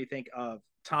also made me think of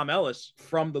Tom Ellis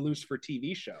from the Lucifer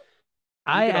TV show.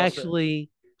 I've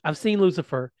seen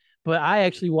Lucifer, but I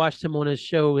actually watched him on a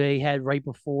show they had right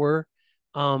before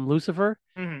Lucifer,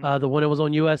 the one that was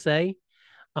on USA.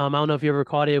 I don't know if you ever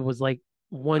caught it. It was like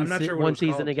one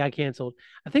season that got canceled.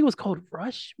 I think it was called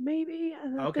Rush, maybe.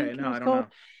 I don't know.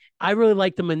 I really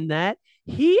liked him in that.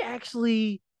 He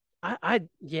actually,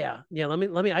 yeah. Let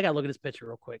me. I gotta look at this picture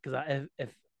real quick because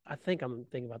I think I'm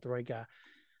thinking about the right guy.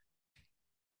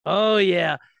 Oh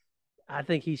yeah, I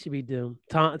think he should be Doom.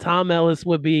 Tom Ellis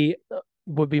would be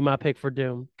my pick for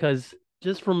Doom because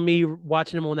just from me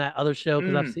watching him on that other show,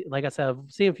 because I've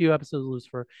seen a few episodes of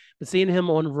Lucifer, but seeing him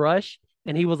on Rush,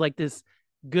 and he was like this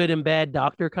good and bad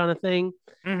doctor kind of thing,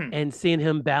 and seeing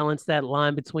him balance that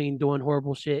line between doing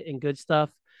horrible shit and good stuff.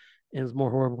 It was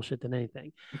more horrible shit than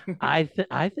anything. I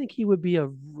think he would be a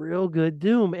real good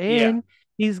Doom, and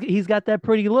he's got that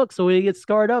pretty look. So when he gets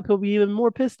scarred up, he'll be even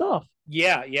more pissed off.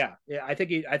 Yeah. I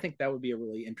think that would be a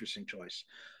really interesting choice.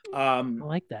 I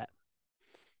like that.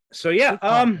 So yeah,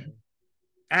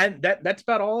 and that's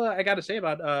about all I got to say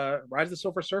about Rise of the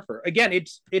Silver Surfer. Again,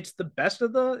 it's the best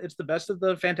of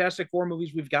the Fantastic Four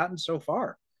movies we've gotten so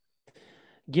far.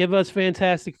 Give us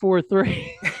Fantastic Four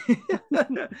 3. I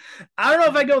don't know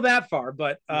if I go that far,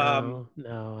 but no,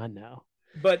 I know.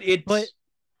 But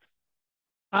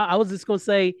I was just gonna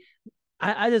say,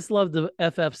 I just love the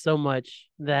FF so much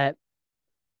that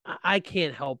I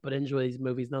can't help but enjoy these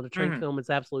movies. Now the Trank film is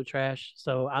absolute trash,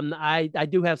 so I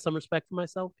do have some respect for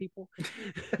myself, people.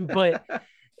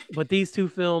 but these two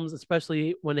films,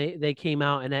 especially when they came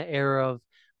out in that era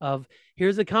of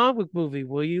here's a comic book movie,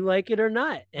 will you like it or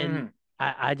not? And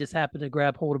I just happened to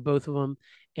grab hold of both of them.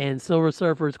 And Silver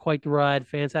Surfer is quite the ride.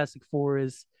 Fantastic Four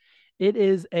is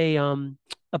a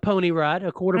pony ride,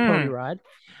 a quarter pony ride,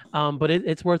 but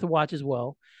it's worth a watch as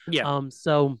well. Yeah.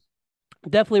 So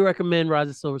definitely recommend Rise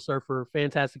of Silver Surfer.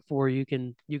 Fantastic Four, you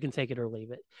can take it or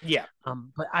leave it. Yeah.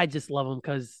 But I just love them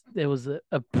because it was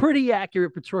a pretty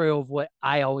accurate portrayal of what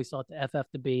I always thought the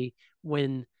FF to be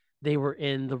when they were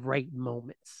in the right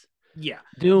moments. Yeah.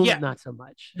 Doom, not so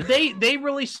much. They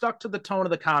really stuck to the tone of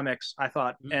the comics, I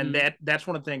thought. And that's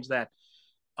one of the things that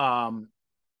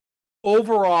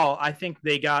overall I think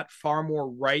they got far more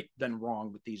right than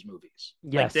wrong with these movies.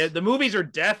 Yes. Like the movies are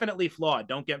definitely flawed,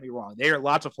 don't get me wrong. There are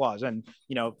lots of flaws. And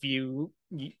if you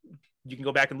can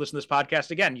go back and listen to this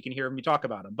podcast again, you can hear me talk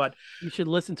about them. But you should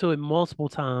listen to it multiple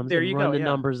times. There you run go. The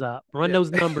numbers up. Run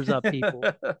those numbers up, people.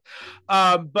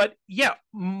 But yeah,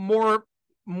 more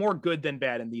good than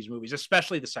bad in these movies,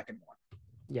 especially the second one.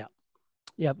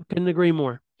 Yeah, couldn't agree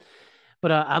more.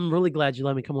 But I'm really glad you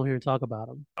let me come on here and talk about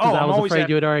them. Oh, I was afraid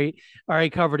you had already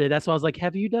covered it. That's why I was like,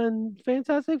 "Have you done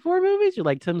Fantastic Four movies?" You're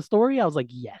like, "Tim's Story." I was like,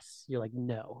 "Yes." You're like,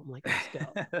 "No." I'm like, "Let's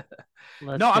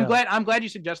go." No, I'm glad you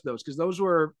suggested those because those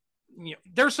were,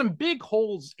 there's some big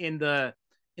holes in the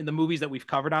movies that we've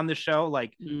covered on this show,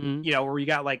 like where we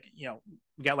got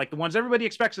we got like the ones everybody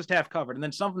expects us to have covered, and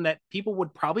then something that people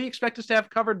would probably expect us to have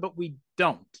covered, but we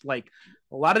don't. Like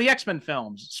a lot of the X-Men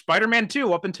films, Spider-Man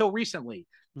 2 up until recently.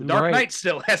 The Dark Knight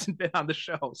still hasn't been on the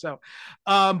show. So,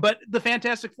 but the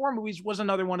Fantastic Four movies was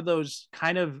another one of those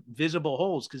kind of visible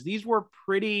holes because these were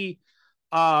pretty,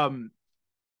 kind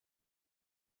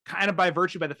of by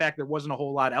virtue by the fact there wasn't a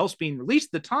whole lot else being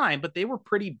released at the time, but they were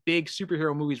pretty big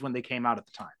superhero movies when they came out at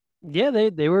the time. Yeah,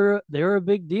 they were a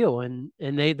big deal, and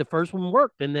the first one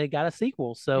worked, and they got a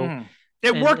sequel. So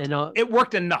it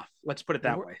worked enough. Let's put it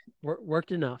that way.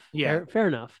 Worked enough. Yeah, fair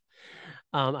enough.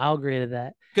 I'll agree to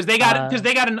that because they got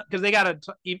and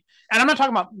I'm not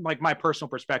talking about like my personal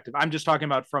perspective. I'm just talking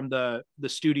about from the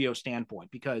studio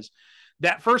standpoint because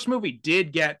that first movie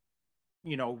did get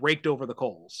raked over the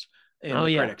coals in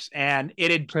critics, and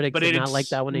critics did not like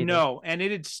that one either. No, and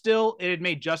it had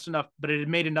made just enough, but it had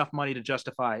made enough money to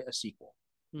justify a sequel.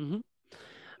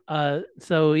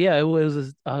 So yeah, it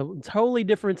was a totally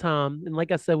different time, and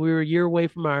like I said, we were a year away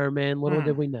from Iron Man. Little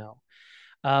did we know.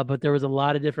 But there was a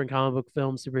lot of different comic book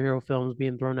films, superhero films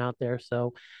being thrown out there.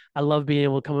 So I love being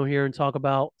able to come over here and talk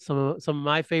about some of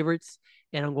my favorites.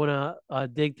 And I'm going to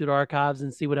dig through the archives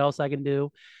and see what else I can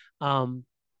do.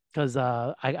 Because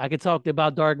I could talk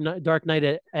about Dark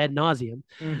Knight ad nauseum.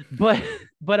 But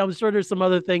but I'm sure there's some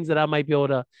other things that I might be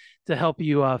able to help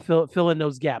you fill in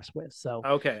those gaps with. So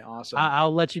Okay, awesome.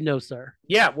 I'll let you know, sir.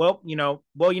 Yeah, well, you know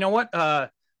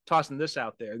what? Tossing this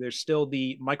out there, there's still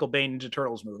the Michael Bay Ninja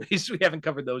Turtles movies. We haven't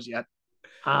covered those yet.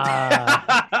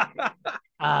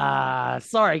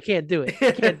 Sorry, can't do it.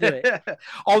 Can't do it.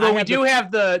 Although we do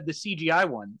have the CGI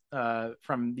one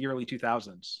from the early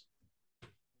 2000s.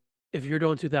 If you're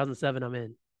doing 2007, I'm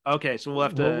in. Okay, so we'll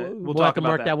have to we'll have to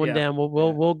mark that one down.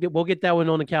 We'll get that one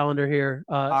on the calendar here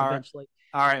eventually.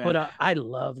 All right, man. But I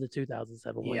love the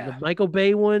 2007 one. Yeah. The Michael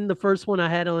Bay one, the first one I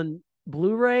had on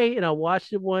Blu-ray, and I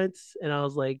watched it once, and I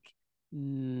was like,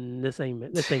 this ain't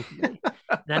for me.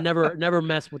 And I never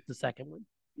messed with the second one.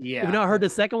 Yeah. Even though I heard the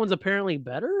second one's apparently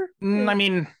better. I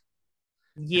mean,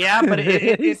 yeah, but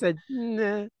he said,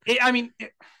 nah.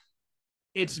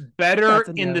 It's better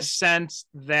in the sense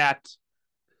that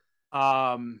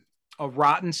a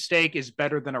rotten steak is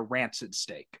better than a rancid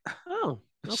steak. Oh,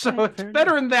 okay, so it's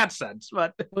better in that sense.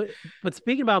 But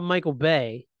speaking about Michael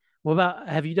Bay,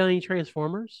 have you done any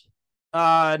Transformers?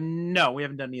 No, we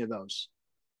haven't done any of those.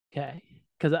 Okay,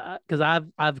 because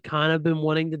I've kind of been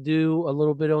wanting to do a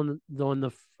little bit on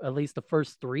the at least the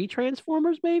first 3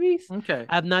 Transformers movies. Okay,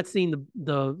 I've not seen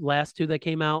the last 2 that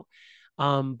came out.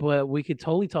 But we could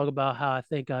totally talk about how I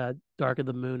think Dark of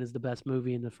the Moon is the best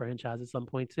movie in the franchise at some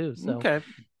point too. So okay,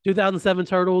 2007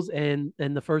 Turtles and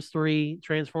the first 3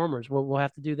 Transformers. We'll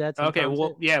have to do that. Okay,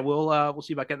 well, yeah, we'll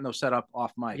see about getting those set up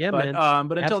off mic. Yeah, but, man.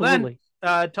 But until Absolutely.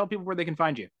 then, tell people where they can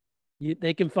find you.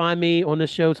 They can find me on the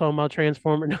show talking about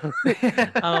Transformers.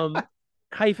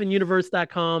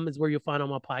 hyphenuniverse.com is where you'll find all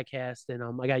my podcasts, and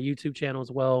I got a YouTube channel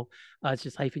as well. It's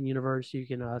just Hyphen Universe. You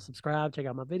can subscribe, check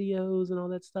out my videos and all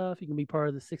that stuff. You can be part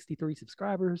of the 63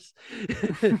 subscribers.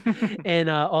 And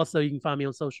also you can find me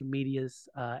on social medias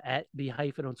at B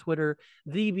Hyphen on Twitter,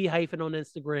 the B Hyphen on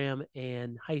Instagram,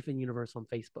 and Hyphen Universe on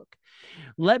Facebook.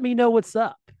 Let me know what's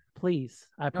up, please.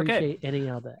 I appreciate any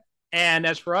of that. And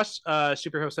as for us,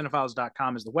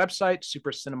 superherocinephiles.com is the website,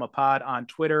 Super Cinema Pod on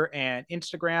Twitter and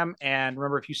Instagram. And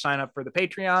remember, if you sign up for the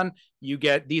Patreon, you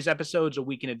get these episodes a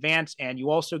week in advance. And you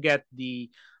also get the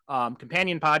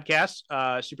companion podcast,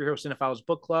 Superhero Cinephiles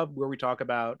Book Club, where we talk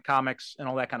about comics and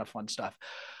all that kind of fun stuff.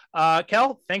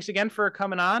 Kel, thanks again for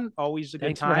coming on. Always a good time.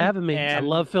 Thanks for having me. And I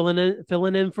love filling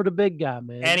in for the big guy,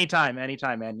 man. Anytime,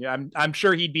 man. I'm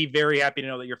sure he'd be very happy to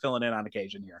know that you're filling in on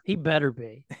occasion here. He better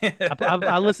be.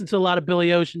 I listen to a lot of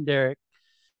Billy Ocean, Derek,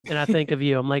 and I think of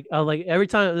you. I'm like every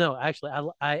time. No, actually,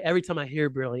 every time I hear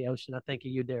Billy Ocean, I think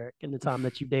of you, Derek, and the time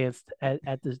that you danced at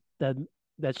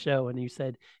that show, and you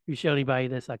said, if you show anybody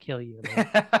this, I'll kill you.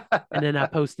 And then I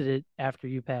posted it after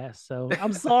you passed. So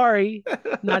I'm sorry,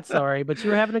 not sorry, but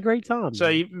you were having a great time. So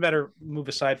you better move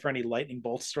aside for any lightning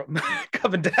bolts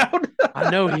coming down. I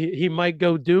know he might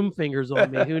go doom fingers on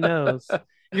me. Who knows?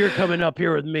 You're coming up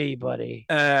here with me, buddy.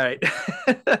 All right.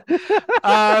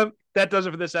 That does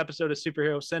it for this episode of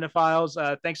Superhero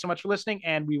Cinephiles. Thanks so much for listening,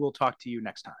 and we will talk to you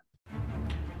next time.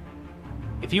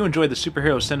 If you enjoyed the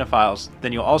Superhero Cinephiles,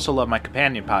 then you'll also love my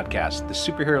companion podcast, the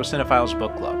Superhero Cinephiles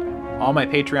Book Club. All my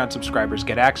Patreon subscribers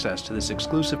get access to this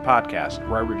exclusive podcast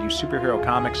where I review superhero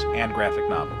comics and graphic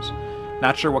novels.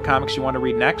 Not sure what comics you want to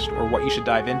read next or what you should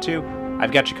dive into?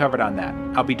 I've got you covered on that.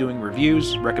 I'll be doing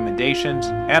reviews, recommendations,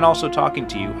 and also talking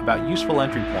to you about useful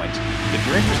entry points if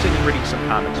you're interested in reading some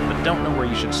comics but don't know where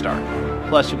you should start.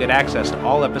 Plus, you'll get access to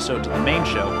all episodes of the main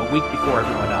show a week before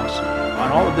everyone else. On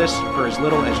all of this for as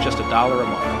little as just $1 a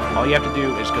month. All you have to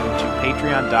do is go to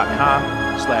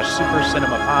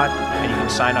patreon.com/supercinemapod and you can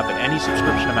sign up at any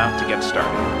subscription amount to get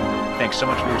started. Thanks so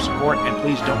much for your support, and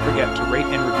please don't forget to rate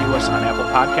and review us on Apple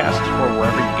Podcasts or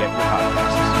wherever you get your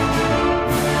podcasts.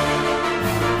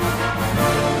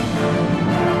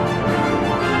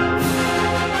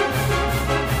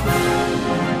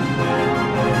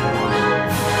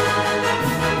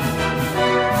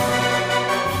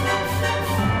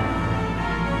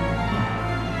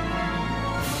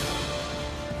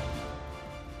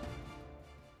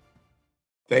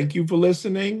 Thank you for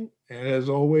listening. And as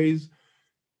always,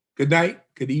 good night,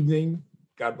 good evening.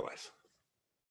 God bless.